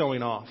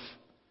showing off.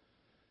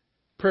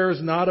 Prayer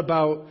is not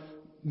about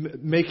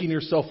making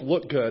yourself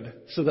look good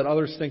so that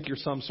others think you're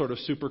some sort of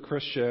super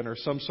Christian or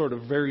some sort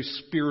of very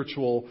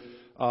spiritual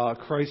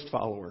Christ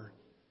follower.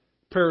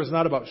 Prayer is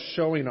not about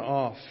showing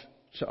off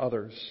to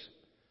others.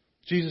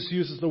 Jesus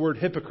uses the word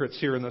hypocrites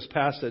here in this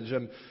passage,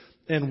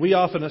 and we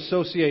often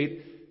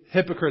associate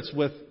hypocrites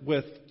with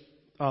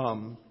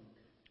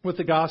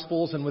the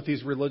Gospels and with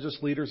these religious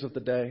leaders of the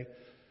day.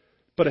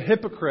 But a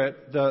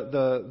hypocrite,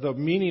 the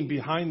meaning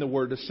behind the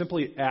word is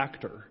simply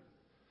actor.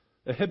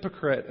 A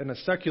hypocrite, in a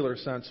secular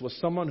sense, was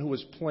someone who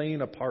was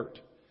playing a part.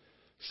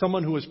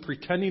 Someone who was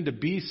pretending to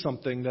be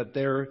something that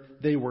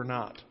they were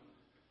not.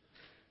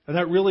 And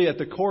that really at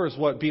the core is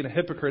what being a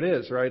hypocrite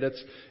is, right?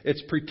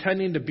 It's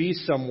pretending to be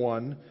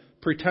someone,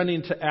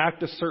 pretending to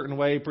act a certain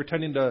way,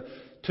 pretending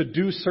to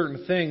do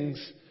certain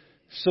things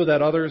so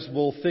that others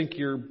will think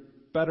you're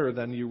better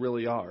than you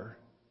really are,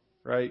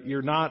 right?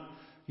 You're not,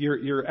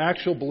 your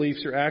actual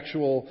beliefs, your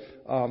actual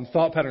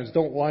thought patterns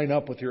don't line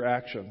up with your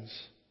actions.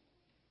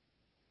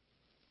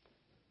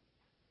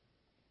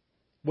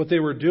 What they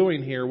were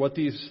doing here, what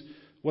these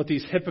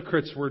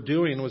hypocrites were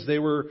doing was they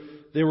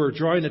were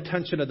drawing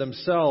attention to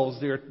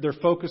themselves. Their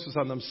focus was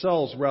on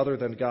themselves rather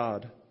than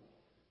God.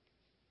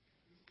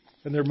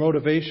 And their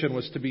motivation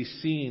was to be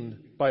seen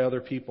by other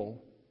people.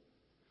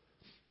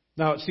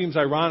 Now, it seems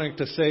ironic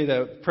to say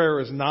that prayer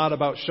is not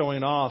about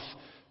showing off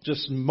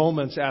just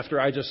moments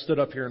after I just stood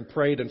up here and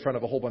prayed in front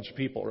of a whole bunch of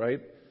people,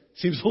 right?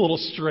 Seems a little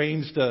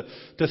strange to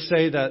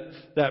say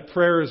that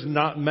prayer is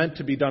not meant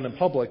to be done in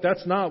public.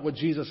 That's not what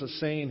Jesus is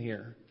saying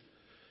here.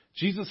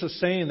 Jesus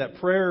is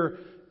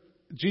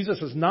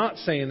not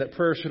saying that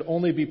prayer should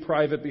only be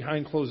private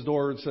behind closed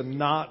doors and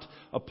not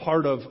a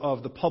part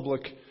of the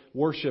public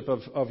worship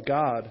of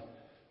God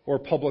or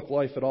public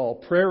life at all.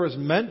 Prayer is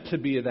meant to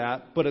be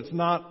that, but it's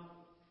not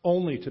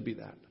only to be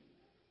that.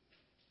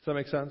 Does that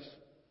make sense?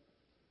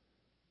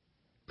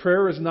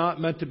 Prayer is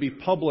not meant to be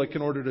public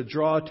in order to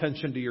draw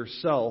attention to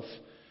yourself.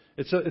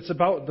 It's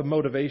about the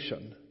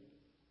motivation.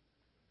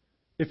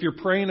 If you're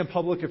praying in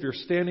public,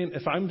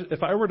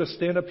 if I were to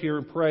stand up here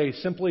and pray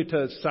simply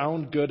to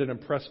sound good and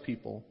impress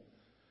people,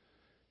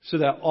 so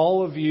that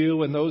all of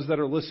you and those that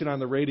are listening on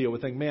the radio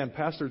would think, man,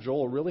 Pastor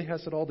Joel really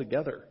has it all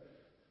together.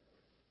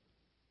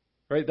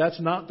 Right? That's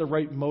not the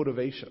right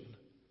motivation.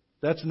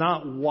 That's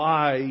not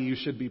why you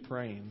should be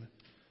praying.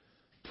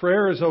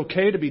 Prayer is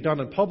okay to be done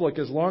in public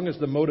as long as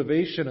the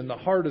motivation and the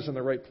heart is in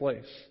the right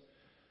place.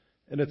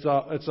 And it's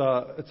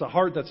a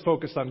heart that's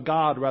focused on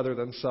God rather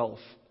than self.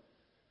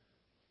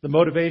 The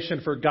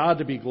motivation for God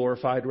to be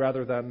glorified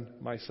rather than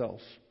myself.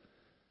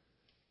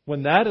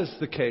 When that is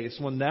the case,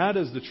 when that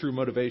is the true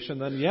motivation,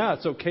 then yeah,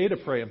 it's okay to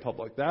pray in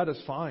public. That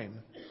is fine.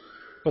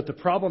 But the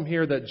problem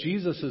here that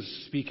Jesus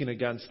is speaking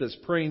against is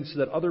praying so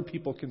that other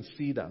people can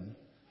see them.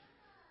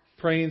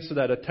 Praying so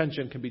that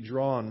attention can be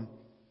drawn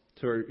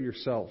to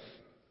yourself.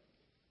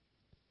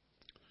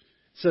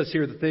 It says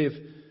here that they've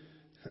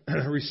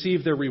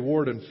received their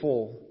reward in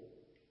full.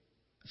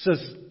 It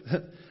says,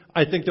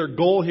 I think their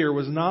goal here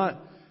was not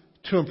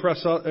to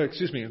impress,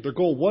 their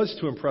goal was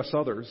to impress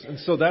others. And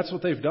so that's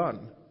what they've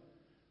done.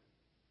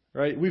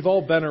 Right? We've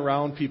all been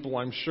around people,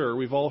 I'm sure.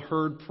 We've all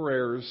heard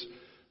prayers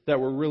that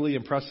were really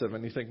impressive.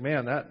 And you think,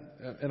 man,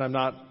 and I'm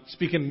not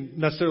speaking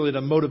necessarily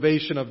the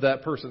motivation of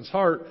that person's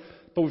heart,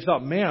 but we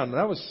thought, man,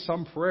 that was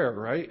some prayer,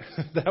 right?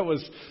 that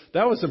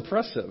was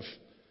impressive.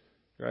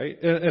 Right?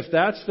 And if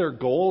that's their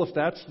goal,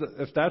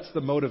 if that's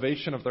the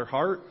motivation of their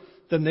heart,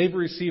 then they've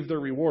received their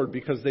reward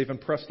because they've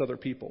impressed other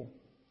people.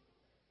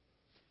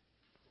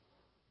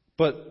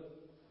 But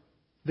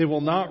they will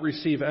not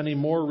receive any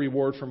more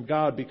reward from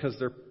God because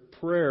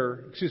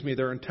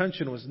their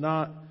intention was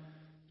not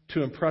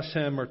to impress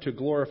Him or to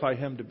glorify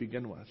Him to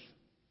begin with.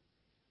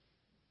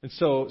 And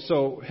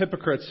so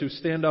hypocrites who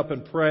stand up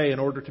and pray in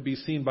order to be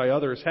seen by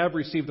others have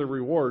received their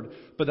reward,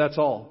 but that's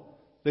all.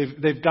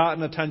 They've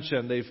gotten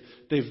attention.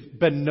 They've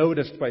been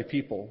noticed by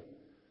people.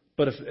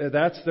 But if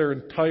that's their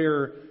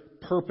entire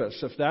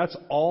purpose, if that's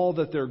all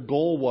that their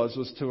goal was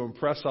to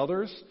impress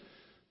others,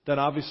 then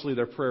obviously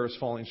their prayer is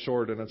falling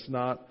short, and it's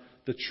not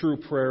the true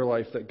prayer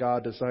life that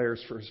God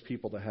desires for His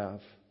people to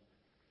have.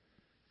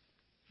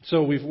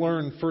 So we've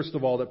learned, first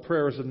of all, that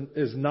prayer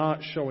is not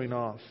showing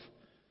off.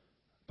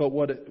 But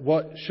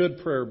what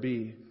should prayer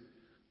be?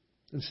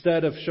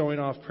 Instead of showing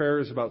off, prayer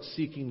is about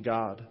seeking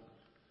God.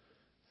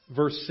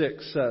 Verse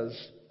 6 says,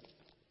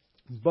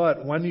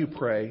 but when you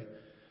pray,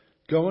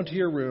 go into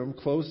your room,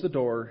 close the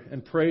door,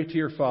 and pray to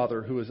your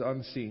Father who is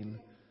unseen.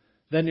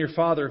 Then your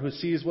Father who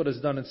sees what is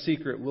done in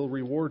secret will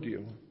reward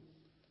you.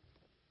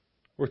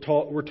 We're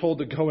told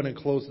to go in and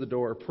close the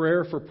door.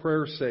 Prayer for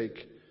prayer's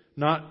sake,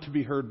 not to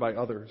be heard by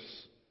others.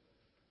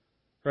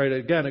 Right?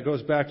 Again, it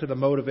goes back to the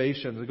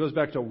motivations. It goes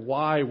back to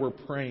why we're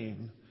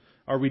praying.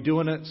 Are we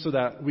doing it so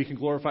that we can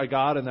glorify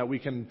God and that we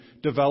can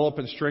develop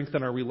and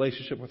strengthen our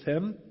relationship with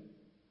Him?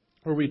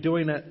 Or are we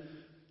doing it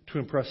to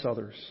impress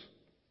others?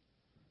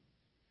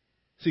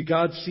 See,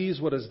 God sees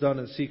what is done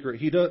in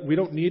secret. We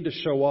don't need to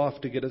show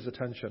off to get His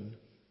attention.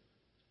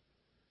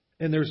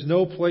 And there's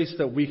no place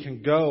that we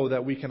can go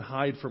that we can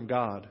hide from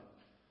God.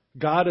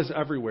 God is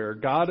everywhere.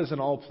 God is in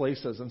all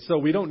places. And so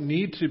we don't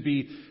need to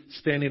be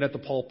standing at the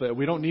pulpit.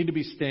 We don't need to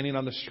be standing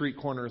on the street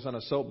corners on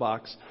a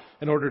soapbox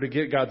in order to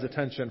get God's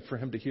attention for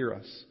Him to hear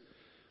us.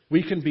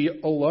 We can be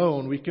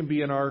alone. We can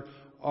be in our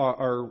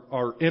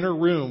inner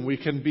room. We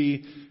can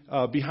be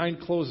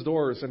behind closed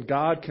doors, and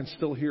God can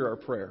still hear our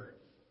prayer.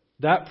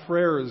 That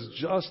prayer is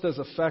just as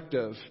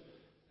effective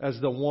as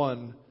the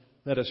one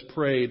that is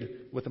prayed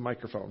with a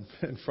microphone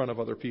in front of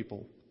other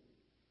people.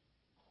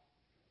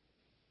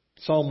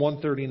 Psalm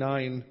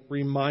 139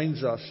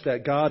 reminds us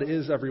that God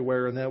is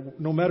everywhere and that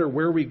no matter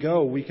where we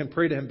go, we can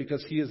pray to Him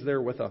because He is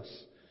there with us.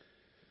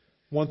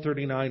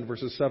 139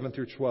 verses 7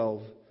 through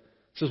 12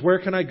 says, "Where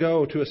can I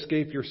go to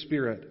escape your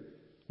spirit?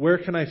 Where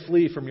can I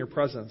flee from your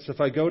presence? If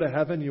I go to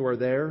heaven, you are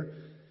there.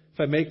 If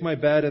I make my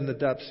bed in the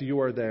depths, you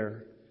are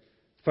there.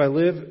 If I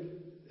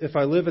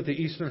live at the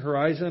eastern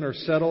horizon or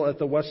settle at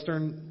the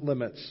western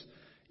limits,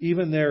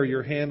 even there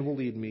your hand will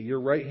lead me. Your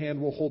right hand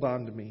will hold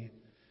on to me.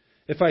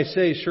 If I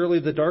say, surely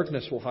the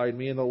darkness will hide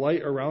me and the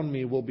light around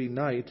me will be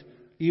night,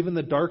 even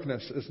the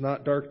darkness is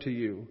not dark to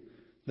you.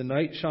 The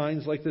night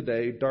shines like the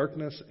day.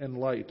 Darkness and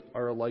light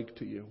are alike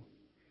to you."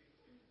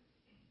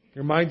 It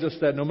reminds us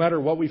that no matter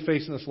what we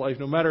face in this life,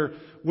 no matter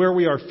where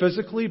we are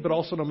physically, but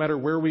also no matter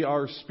where we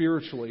are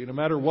spiritually, no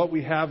matter what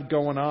we have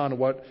going on,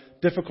 what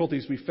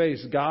difficulties we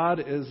face,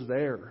 God is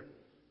there.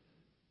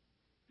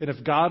 And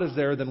if God is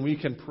there, then we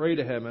can pray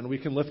to Him and we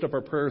can lift up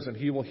our prayers and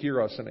He will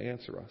hear us and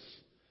answer us.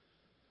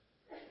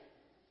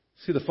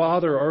 See, the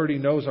Father already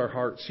knows our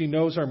hearts. He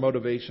knows our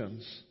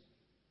motivations.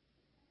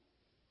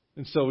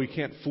 And so we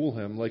can't fool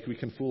Him like we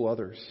can fool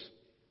others.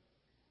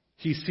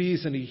 He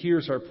sees and He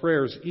hears our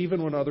prayers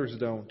even when others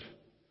don't.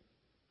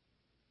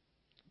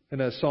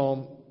 And as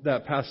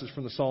that passage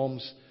from the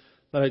Psalms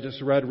that I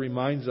just read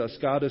reminds us,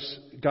 God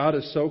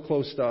is so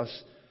close to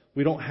us,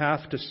 we don't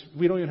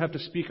even have to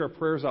speak our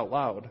prayers out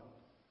loud.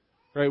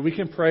 Right? We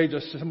can pray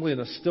just simply in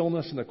the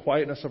stillness and the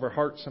quietness of our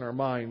hearts and our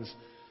minds,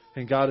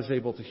 and God is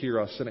able to hear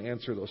us and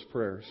answer those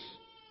prayers.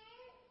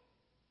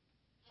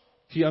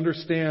 He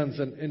understands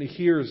and He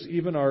hears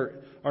even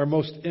our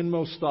most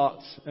inmost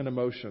thoughts and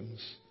emotions.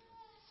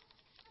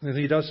 And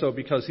He does so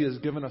because He has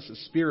given us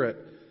His Spirit,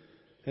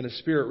 and His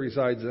Spirit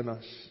resides in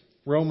us.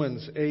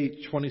 Romans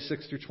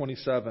 8:26 through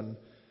 27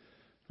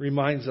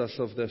 reminds us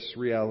of this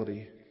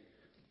reality.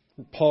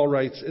 Paul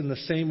writes, "In the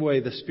same way,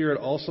 the Spirit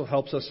also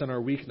helps us in our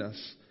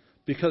weakness,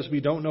 because we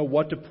don't know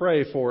what to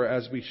pray for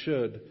as we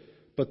should,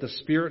 but the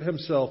Spirit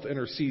Himself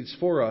intercedes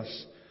for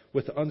us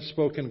with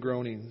unspoken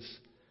groanings.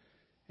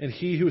 And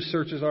He who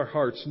searches our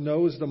hearts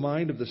knows the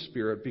mind of the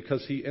Spirit,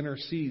 because He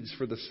intercedes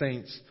for the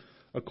saints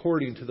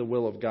according to the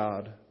will of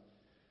God."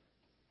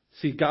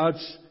 See, God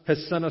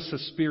has sent us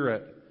His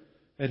Spirit,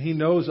 and He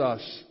knows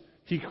us.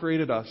 He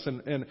created us,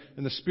 and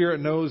the Spirit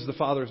knows the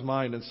Father's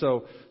mind. And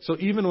so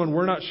even when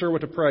we're not sure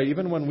what to pray,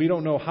 even when we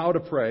don't know how to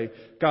pray,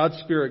 God's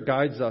Spirit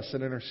guides us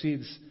and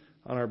intercedes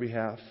on our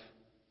behalf.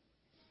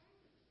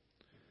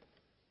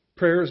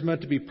 Prayer is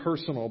meant to be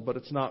personal, but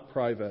it's not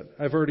private.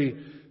 I've already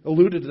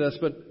alluded to this,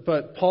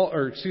 but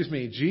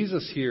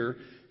Jesus here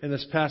in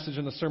this passage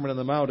in the Sermon on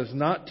the Mount is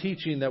not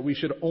teaching that we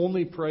should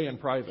only pray in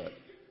private.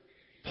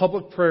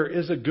 Public prayer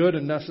is a good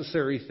and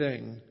necessary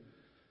thing.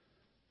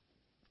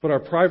 But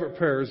our private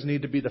prayers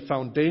need to be the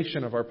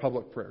foundation of our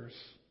public prayers.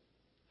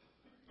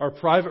 Our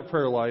private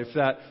prayer life,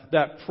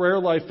 that prayer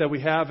life that we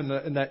have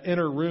in that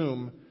inner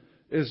room,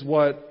 is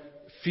what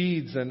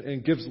feeds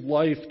and gives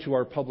life to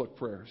our public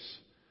prayers.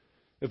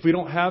 If we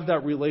don't have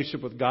that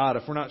relationship with God,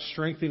 if we're not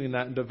strengthening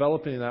that and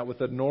developing that with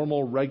a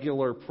normal,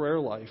 regular prayer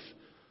life,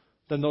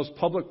 then those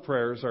public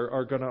prayers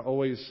are going to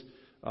always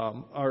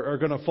are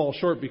going to fall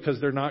short, because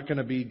they're not going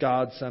to be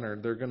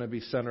God-centered. They're going to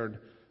be centered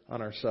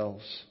on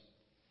ourselves.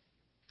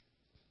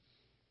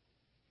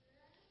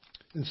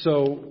 And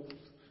so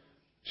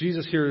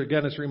Jesus here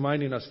again is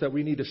reminding us that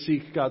we need to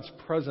seek God's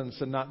presence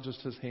and not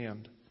just His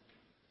hand.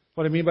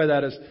 What I mean by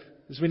that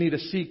is we need to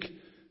seek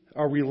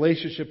our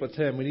relationship with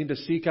Him. We need to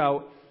seek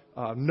out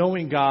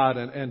knowing God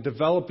and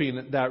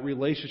developing that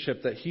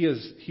relationship that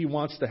He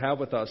wants to have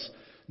with us,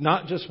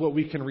 not just what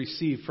we can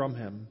receive from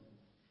Him.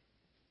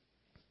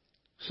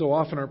 So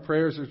often our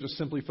prayers are just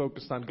simply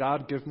focused on,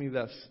 God, give me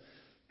this.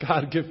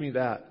 God, give me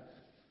that.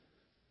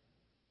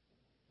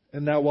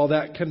 And that while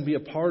that can be a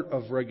part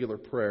of regular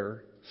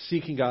prayer,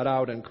 seeking God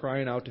out and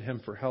crying out to Him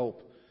for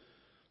help,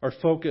 our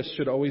focus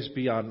should always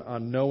be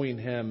on knowing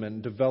Him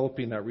and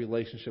developing that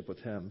relationship with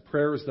Him.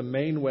 Prayer is the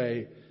main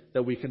way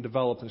that we can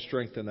develop and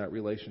strengthen that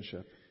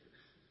relationship.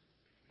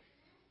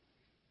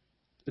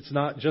 It's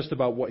not just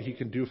about what He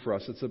can do for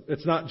us.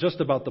 It's not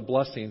just about the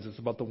blessings. It's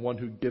about the one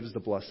who gives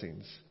the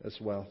blessings as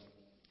well.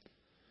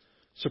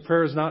 So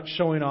prayer is not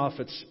showing off,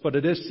 but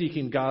it is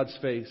seeking God's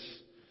face.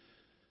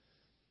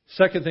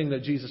 Second thing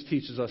that Jesus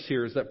teaches us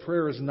here is that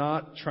prayer is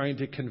not trying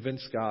to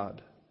convince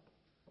God.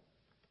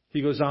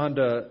 He goes on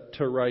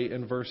to write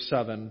in verse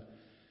 7,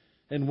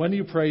 "And when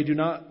you pray, do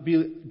not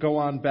go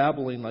on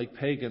babbling like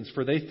pagans,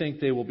 for they think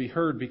they will be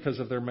heard because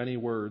of their many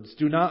words.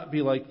 Do not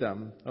be like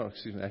them." Oh,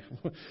 excuse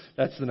me.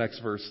 That's the next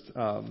verse.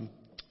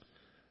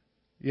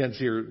 He ends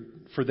here,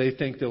 for they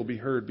think they'll be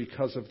heard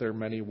because of their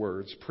many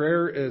words.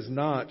 Prayer is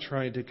not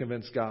trying to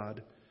convince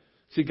God.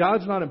 See,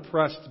 God's not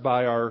impressed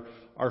by our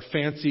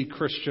fancy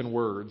Christian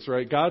words,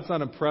 right? God's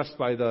not impressed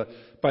by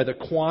the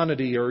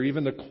quantity or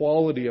even the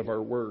quality of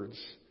our words.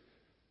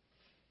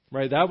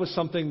 Right? That was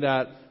something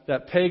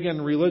that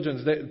pagan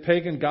religions,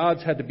 pagan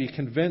gods had to be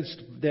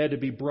convinced, they had to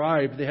be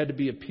bribed, they had to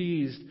be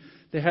appeased,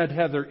 they had to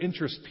have their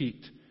interest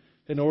piqued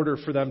in order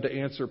for them to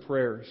answer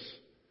prayers.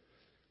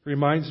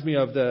 Reminds me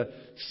of the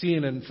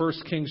scene in 1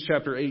 Kings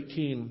chapter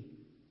 18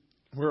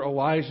 where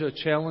Elijah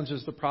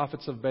challenges the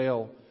prophets of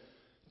Baal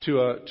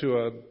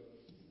to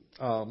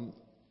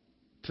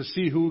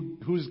see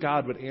whose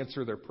God would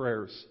answer their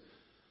prayers.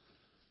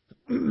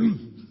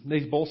 They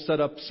both set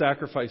up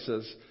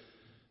sacrifices,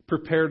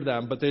 prepared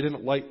them, but they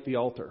didn't light the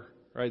altar,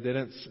 right? They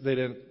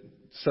didn't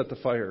set the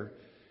fire,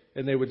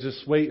 and they would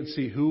just wait and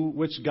see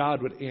which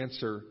God would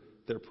answer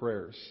their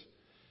prayers.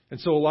 And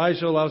so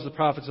Elijah allows the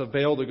prophets of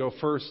Baal to go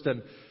first,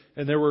 and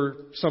there were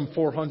some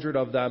 400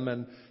 of them,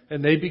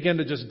 and they began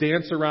to just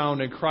dance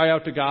around and cry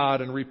out to God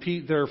and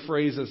repeat their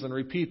phrases and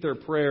repeat their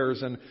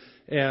prayers and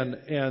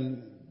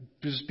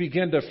just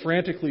begin to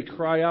frantically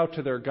cry out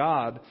to their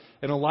God.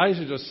 And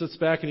Elijah just sits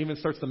back and even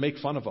starts to make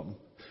fun of them.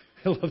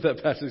 I love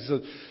that passage.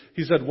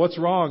 He said, what's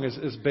wrong?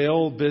 Is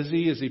Baal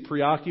busy? Is he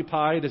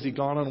preoccupied? Has he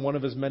gone on one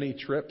of his many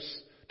trips?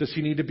 Does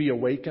he need to be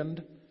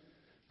awakened?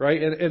 Right?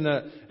 And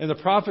the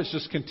prophets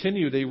just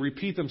continue. They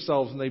repeat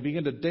themselves and they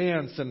begin to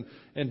dance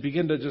and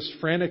begin to just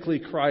frantically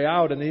cry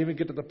out. And they even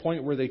get to the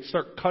point where they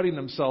start cutting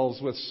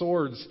themselves with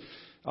swords,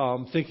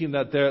 thinking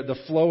that the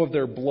flow of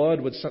their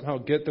blood would somehow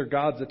get their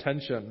God's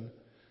attention.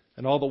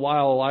 And all the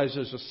while,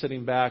 Elijah is just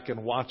sitting back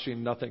and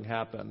watching nothing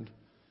happen.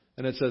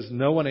 And it says,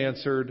 no one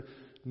answered,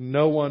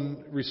 no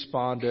one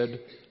responded,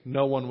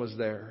 no one was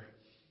there.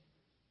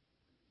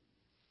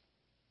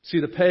 See,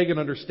 the pagan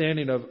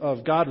understanding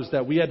of God was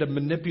that we had to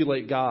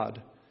manipulate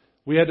God.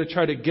 We had to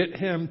try to get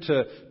Him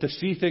to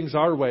see things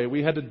our way.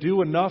 We had to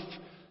do enough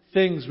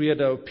things. We had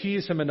to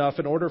appease Him enough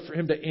in order for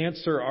Him to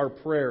answer our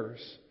prayers.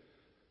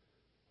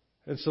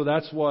 And so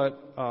that's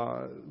what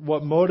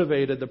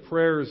motivated the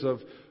prayers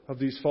of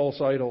these false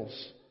idols.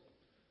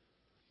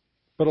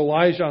 But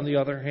Elijah, on the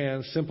other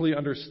hand, simply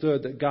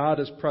understood that God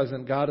is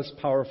present, God is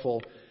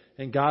powerful,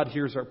 and God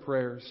hears our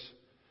prayers.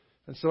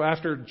 And so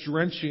after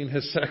drenching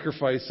his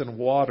sacrifice in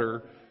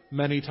water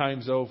many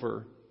times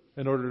over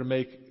in order to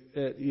make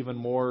it even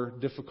more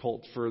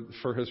difficult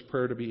for his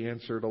prayer to be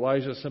answered,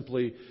 Elijah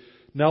simply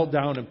knelt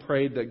down and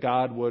prayed that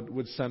God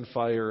would send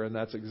fire, and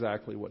that's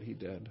exactly what he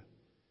did.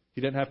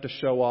 He didn't have to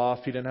show off.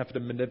 He didn't have to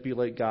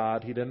manipulate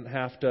God. He didn't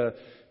have to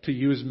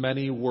use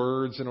many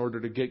words in order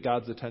to get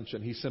God's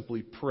attention. He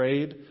simply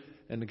prayed,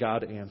 and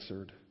God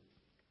answered.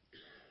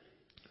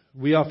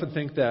 We often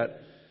think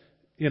that,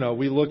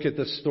 we look at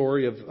this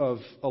story of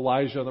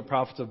Elijah and the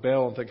prophets of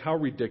Baal and think, how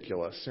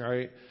ridiculous,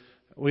 right?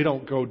 We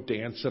don't go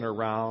dancing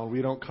around.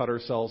 We don't cut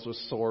ourselves with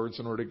swords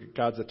in order to get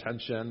God's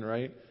attention,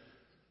 right?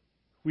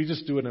 We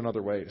just do it in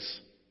other ways,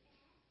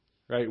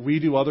 right? We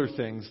do other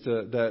things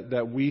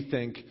that we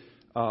think,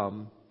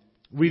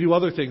 we do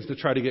other things to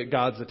try to get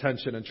God's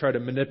attention and try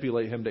to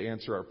manipulate Him to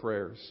answer our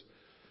prayers,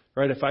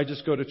 right? If I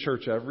just go to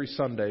church every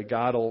Sunday,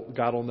 God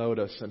will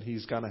notice and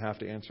He's going to have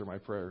to answer my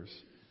prayers.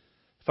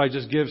 If I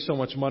just give so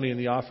much money in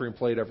the offering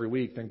plate every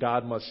week, then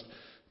God must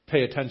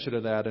pay attention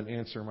to that and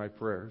answer my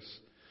prayers.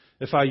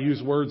 If I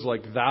use words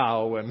like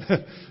thou and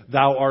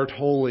thou art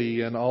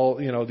holy and all,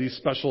 these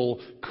special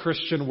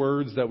Christian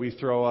words that we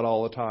throw out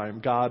all the time,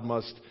 God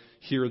must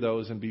hear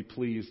those and be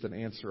pleased and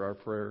answer our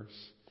prayers.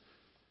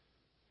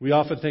 We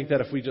often think that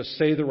if we just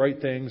say the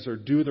right things or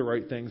do the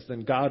right things,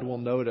 then God will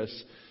notice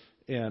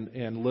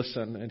and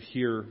listen and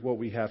hear what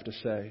we have to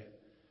say.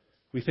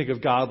 We think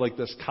of God like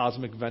this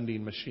cosmic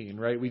vending machine,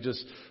 right? We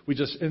just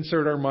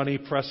insert our money,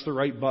 press the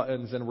right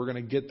buttons, and we're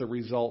going to get the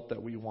result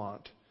that we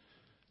want.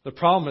 The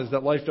problem is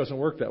that life doesn't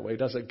work that way,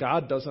 does it?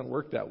 God doesn't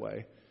work that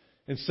way.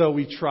 And so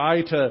we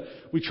try to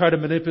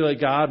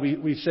manipulate God.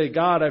 We say,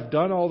 God, I've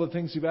done all the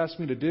things you've asked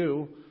me to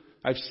do.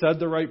 I've said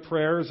the right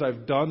prayers.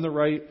 I've done the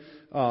right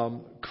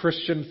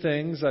Christian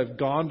things. I've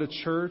gone to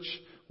church.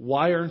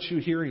 Why aren't you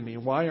hearing me?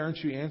 Why aren't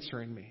you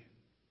answering me?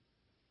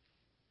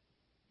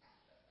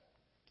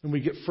 And we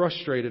get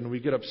frustrated and we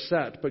get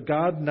upset, but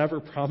God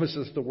never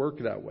promises to work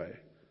that way.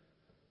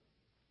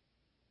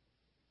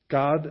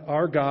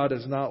 Our God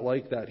is not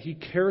like that. He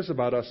cares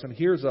about us and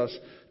hears us,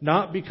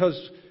 not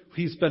because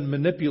He's been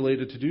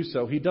manipulated to do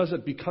so. He does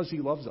it because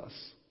He loves us.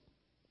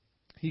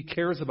 He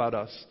cares about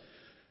us,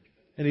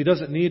 and He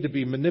doesn't need to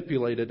be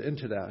manipulated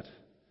into that.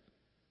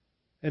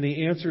 And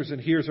He answers and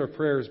hears our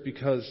prayers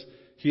because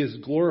He is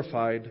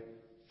glorified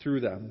through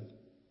them.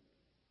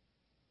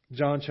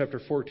 John chapter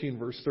 14,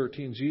 verse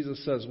 13,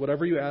 Jesus says,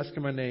 whatever you ask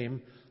in my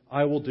name,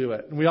 I will do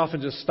it. And we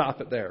often just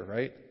stop it there,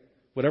 right?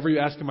 Whatever you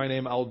ask in my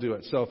name, I'll do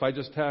it. So if I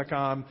just tack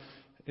on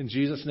in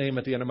Jesus' name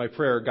at the end of my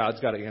prayer, God's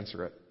got to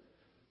answer it.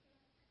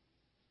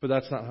 But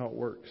that's not how it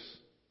works.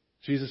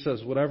 Jesus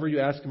says, whatever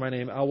you ask in my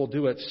name, I will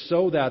do it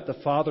so that the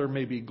Father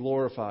may be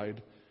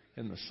glorified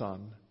in the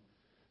Son.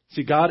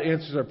 See, God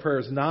answers our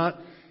prayers not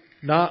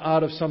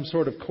out of some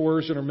sort of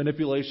coercion or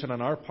manipulation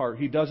on our part.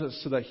 He does it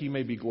so that He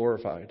may be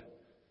glorified.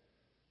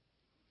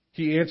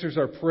 He answers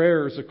our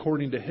prayers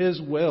according to His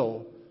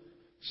will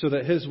so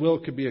that His will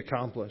could be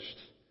accomplished.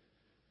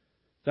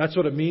 That's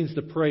what it means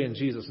to pray in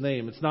Jesus'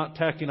 name. It's not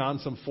tacking on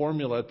some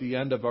formula at the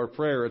end of our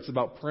prayer. It's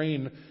about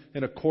praying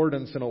in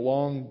accordance and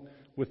along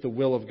with the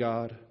will of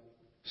God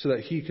so that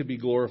He could be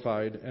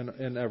glorified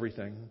in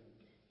everything.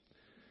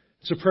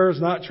 So prayer is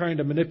not trying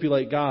to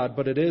manipulate God,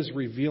 but it is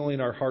revealing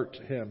our heart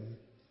to Him.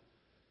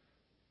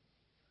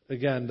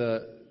 Again,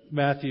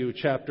 Matthew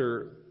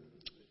chapter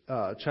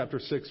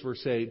 6,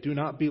 verse 8, do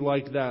not be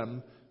like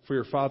them, for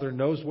your Father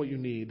knows what you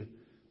need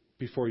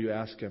before you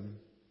ask Him.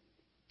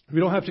 We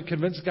don't have to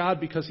convince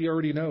God because He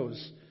already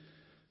knows.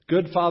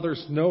 Good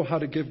fathers know how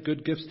to give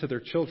good gifts to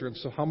their children,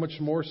 so how much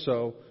more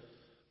so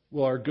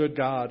will our good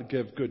God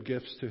give good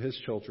gifts to His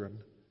children?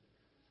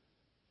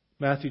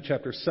 Matthew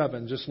chapter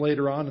 7, just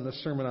later on in the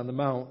Sermon on the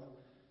Mount,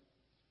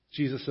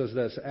 Jesus says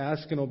this,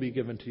 ask and it will be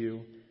given to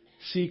you.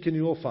 Seek and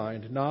you will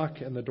find.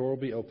 Knock and the door will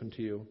be opened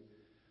to you.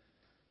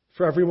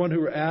 For everyone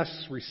who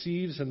asks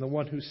receives, and the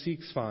one who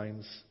seeks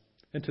finds.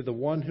 And to the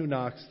one who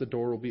knocks the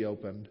door will be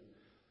opened.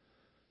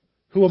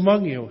 Who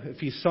among you, if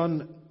his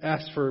son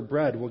asks for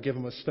bread, will give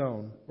him a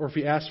stone? Or if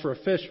he asks for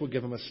a fish, will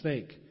give him a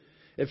snake?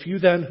 If you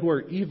then, who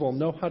are evil,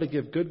 know how to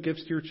give good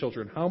gifts to your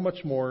children, how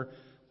much more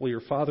will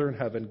your Father in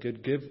heaven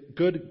give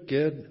good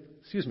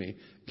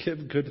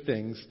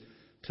things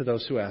to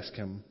those who ask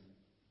Him?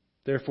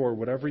 Therefore,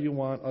 whatever you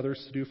want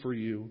others to do for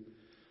you,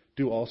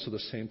 do also the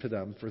same to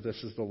them, for this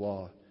is the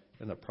law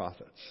and the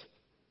prophets.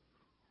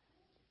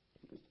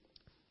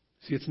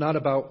 See, it's not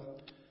about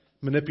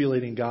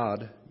manipulating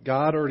God.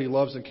 God already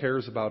loves and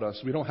cares about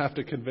us. We don't have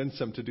to convince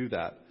Him to do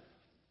that.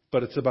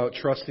 But it's about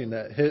trusting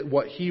that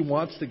what He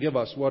wants to give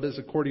us, what is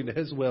according to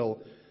His will,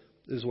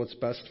 is what's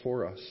best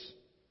for us.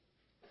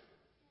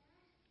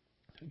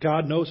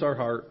 God knows our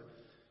heart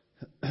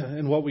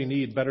and what we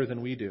need better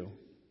than we do.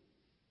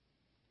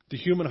 The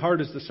human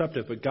heart is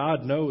deceptive, but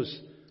God knows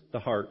the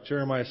heart.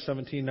 Jeremiah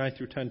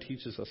 17:9-10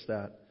 teaches us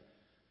that.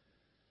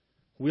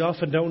 We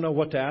often don't know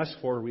what to ask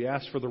for. We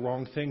ask for the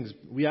wrong things.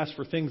 We ask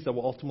for things that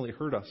will ultimately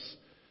hurt us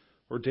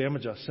or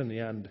damage us in the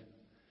end.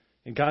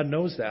 And God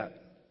knows that.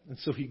 And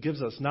so He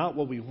gives us not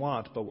what we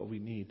want, but what we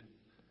need.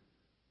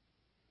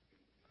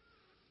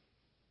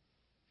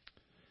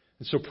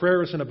 And so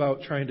prayer isn't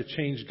about trying to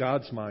change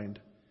God's mind.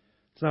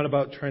 It's not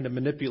about trying to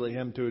manipulate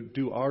Him to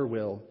do our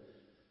will,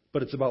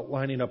 but it's about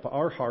lining up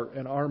our heart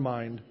and our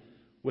mind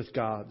with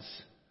God's.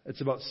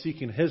 It's about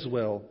seeking His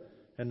will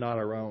and not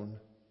our own.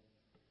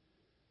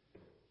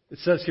 It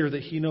says here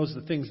that He knows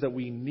the things that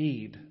we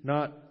need,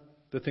 not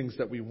the things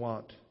that we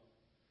want.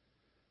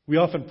 We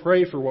often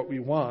pray for what we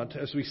want.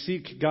 As we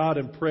seek God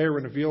in prayer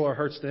and reveal our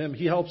hearts to Him,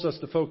 He helps us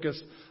to focus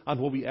on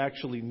what we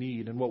actually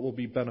need and what will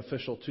be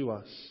beneficial to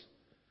us.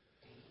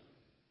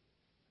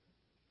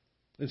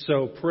 And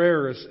so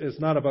prayer is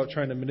not about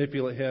trying to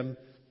manipulate Him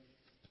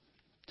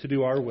to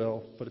do our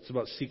will, but it's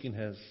about seeking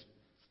His.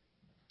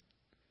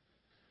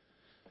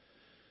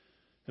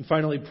 And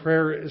finally,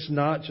 prayer is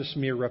not just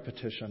mere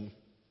repetition.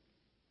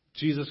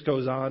 Jesus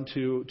goes on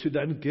to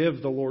then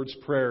give the Lord's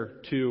Prayer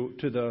to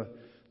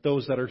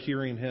those that are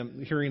hearing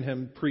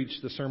him preach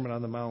the Sermon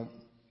on the Mount.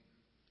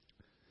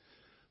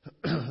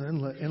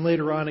 And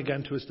later on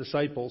again to His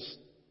disciples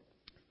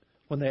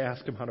when they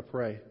ask Him how to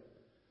pray.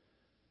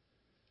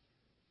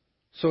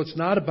 So it's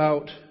not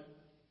about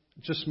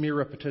just mere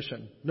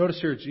repetition. Notice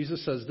here,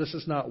 Jesus says this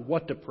is not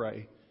what to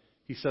pray.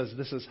 He says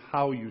this is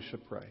how you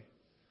should pray.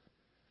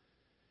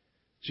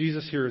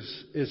 Jesus here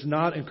is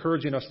not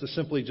encouraging us to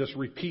simply just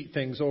repeat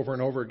things over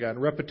and over again.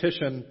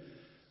 Repetition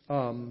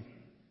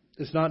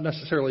is not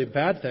necessarily a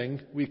bad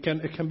thing.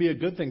 It can be a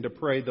good thing to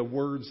pray the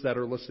words that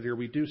are listed here.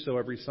 We do so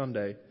every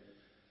Sunday.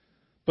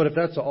 But if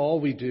that's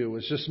all we do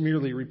is just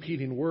merely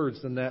repeating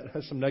words, then that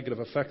has some negative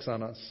effects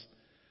on us.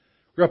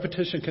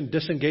 Repetition can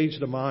disengage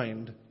the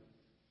mind.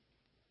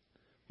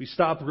 We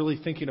stop really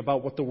thinking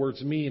about what the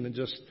words mean and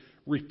just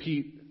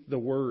repeat the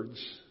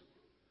words.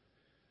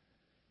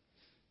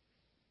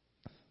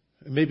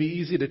 It may be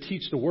easy to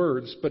teach the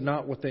words, but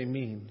not what they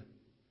mean.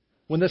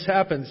 When this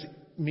happens,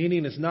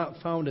 meaning is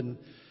found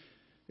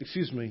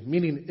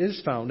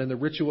in the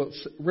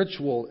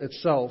ritual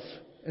itself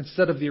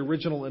instead of the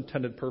original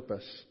intended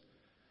purpose.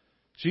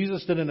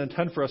 Jesus didn't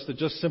intend for us to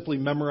just simply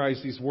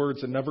memorize these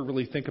words and never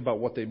really think about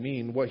what they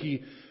mean.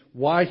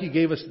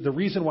 The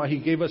reason why He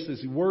gave us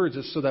these words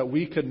is so that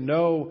we could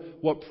know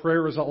what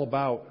prayer is all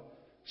about.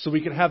 So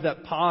we could have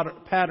that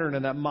pattern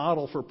and that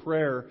model for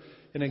prayer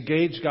and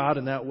engage God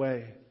in that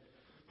way.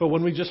 But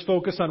when we just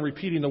focus on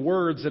repeating the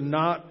words and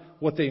not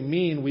what they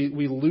mean,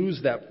 we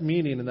lose that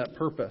meaning and that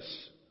purpose.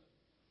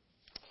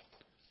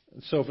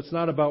 And so if it's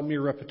not about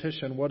mere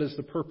repetition, what is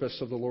the purpose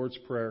of the Lord's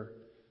Prayer?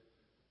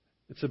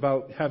 It's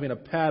about having a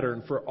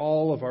pattern for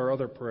all of our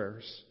other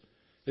prayers.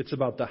 It's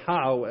about the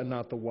how and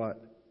not the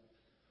what.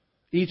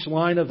 Each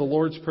line of the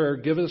Lord's Prayer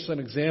gives us an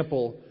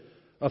example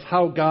of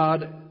how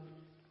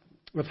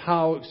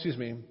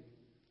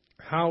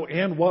how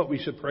and what we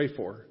should pray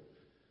for.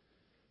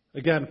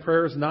 Again,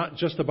 prayer is not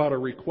just about a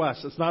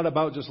request. It's not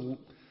about just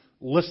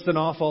listing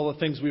off all the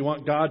things we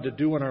want God to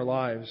do in our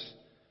lives,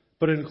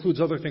 but it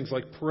includes other things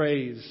like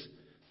praise,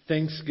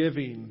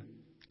 thanksgiving,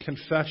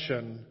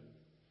 confession,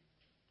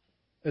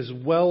 as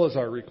well as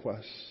our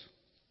requests.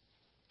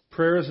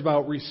 Prayer is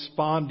about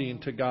responding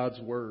to God's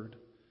Word.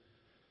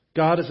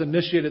 God has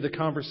initiated the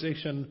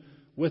conversation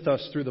with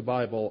us through the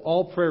Bible.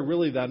 All prayer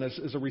really then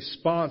is a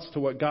response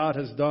to what God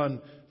has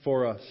done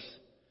for us.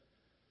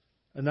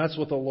 And that's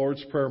what the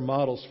Lord's Prayer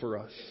models for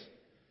us.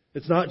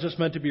 It's not just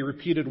meant to be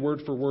repeated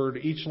word for word.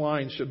 Each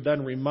line should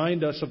then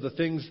remind us of the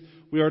things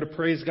we are to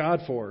praise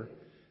God for,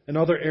 and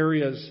other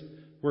areas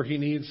where we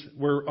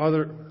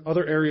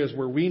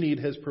need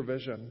His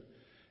provision,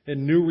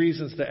 and new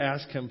reasons to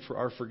ask Him for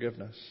our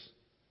forgiveness,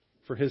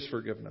 for His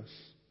forgiveness.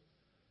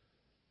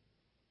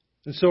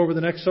 And so over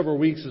the next several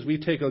weeks, as we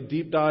take a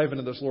deep dive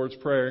into this Lord's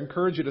Prayer, I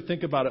encourage you to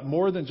think about it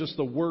more than just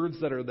the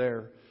words that are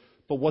there,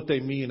 but what they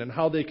mean and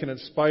how they can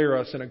inspire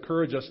us and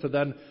encourage us to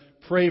then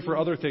pray for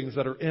other things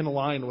that are in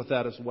line with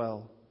that as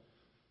well.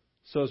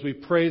 So as we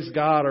praise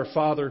God, our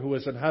Father who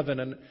is in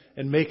heaven,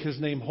 and make His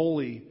name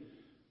holy,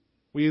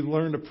 we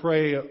learn to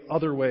pray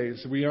other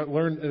ways. We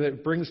learn, and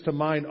it brings to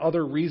mind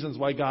other reasons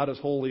why God is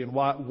holy and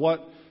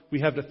what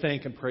we have to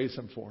thank and praise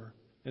Him for,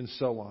 and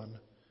so on.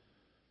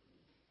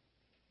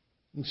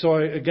 And so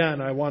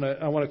I want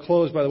to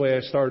close by the way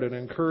I started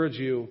and encourage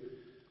you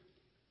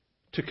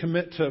to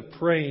commit to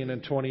praying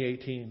in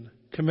 2018.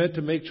 Commit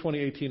to make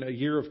 2018 a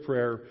year of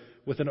prayer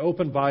with an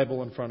open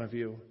Bible in front of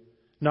you.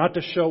 Not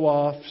to show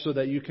off so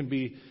that you can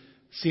be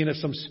seen as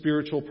some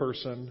spiritual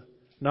person.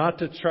 Not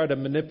to try to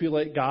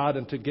manipulate God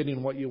into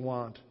getting what you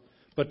want.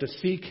 But to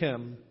seek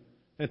Him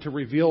and to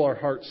reveal our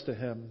hearts to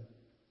Him.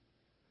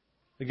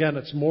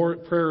 Again,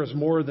 prayer is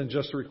more than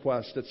just a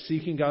request. It's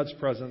seeking God's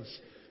presence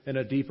and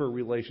a deeper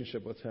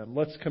relationship with Him.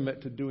 Let's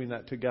commit to doing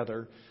that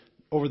together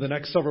over the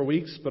next several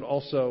weeks, but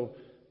also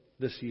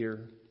this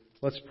year.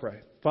 Let's pray.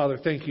 Father,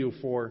 thank you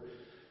for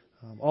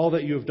all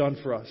that you have done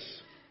for us.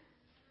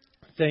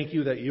 Thank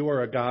you that you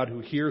are a God who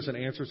hears and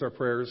answers our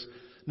prayers,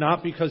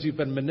 not because you've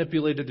been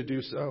manipulated to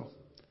do so,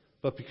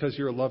 but because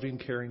you're a loving,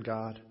 caring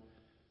God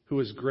who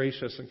is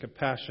gracious and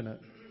compassionate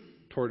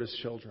toward His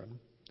children.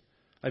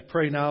 I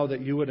pray now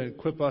that you would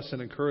equip us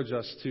and encourage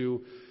us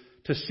to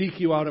seek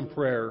you out in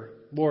prayer,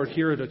 Lord,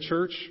 here at a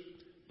church,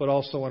 but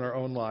also in our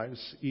own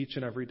lives each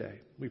and every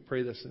day. We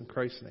pray this in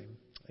Christ's name.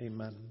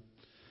 Amen.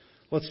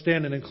 Let's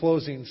stand and in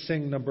closing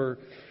sing number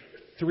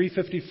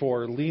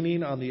 354,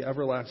 Leaning on the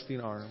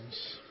Everlasting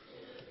Arms.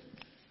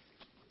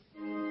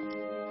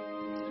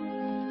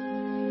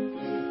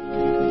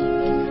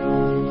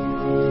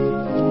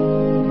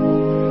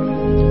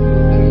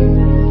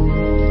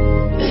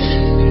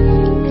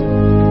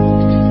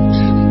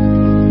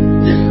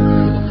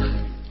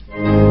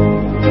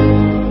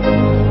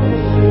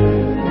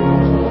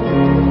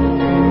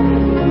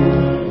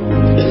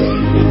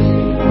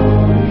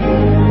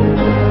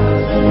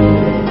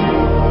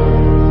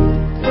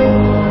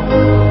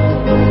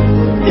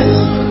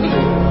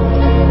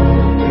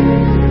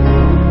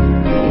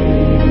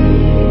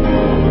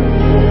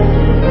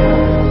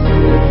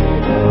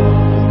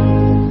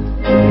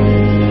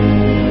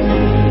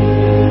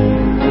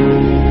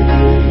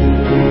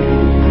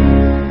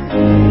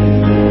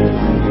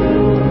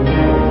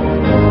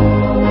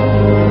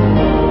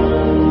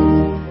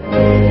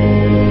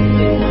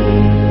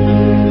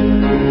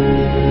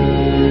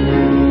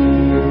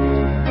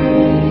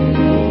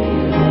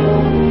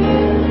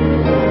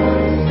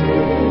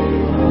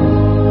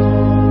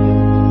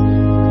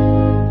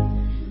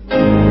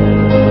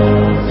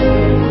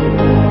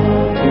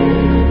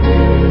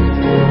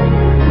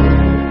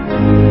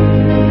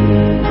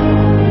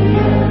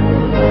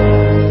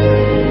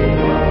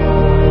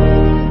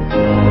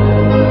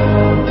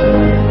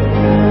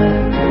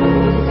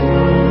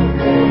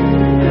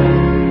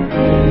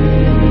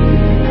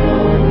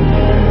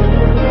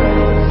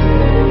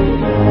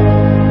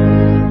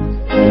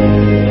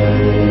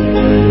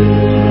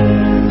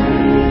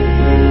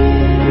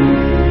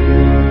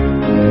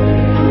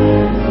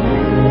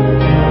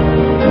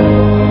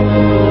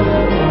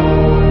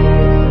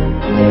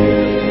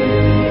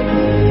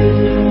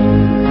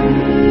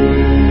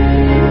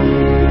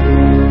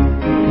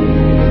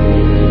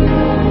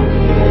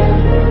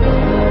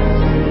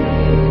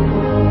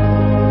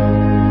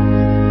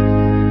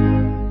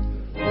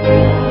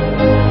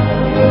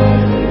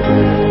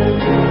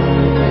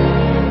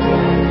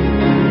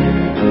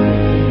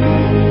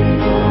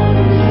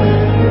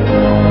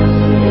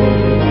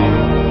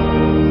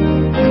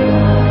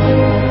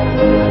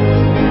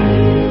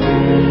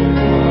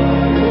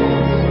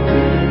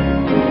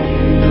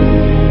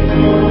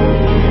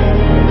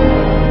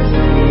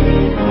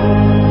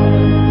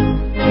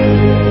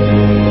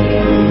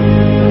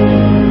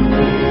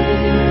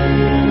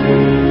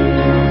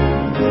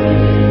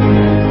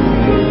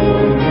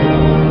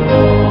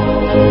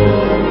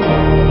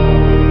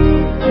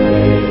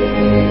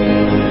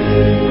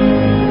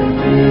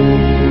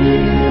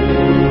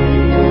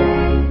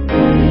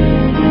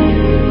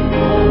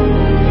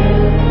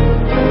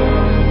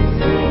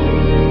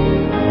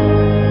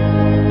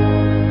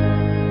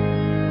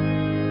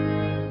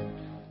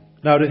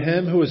 Now to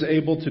him who is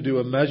able to do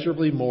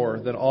immeasurably more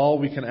than all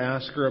we can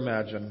ask or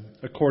imagine,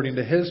 according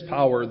to his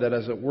power that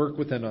is at work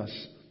within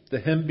us, to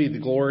him be the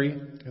glory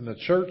in the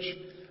church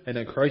and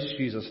in Christ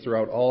Jesus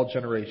throughout all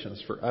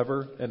generations,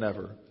 forever and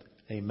ever.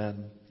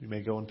 Amen. You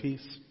may go in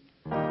peace.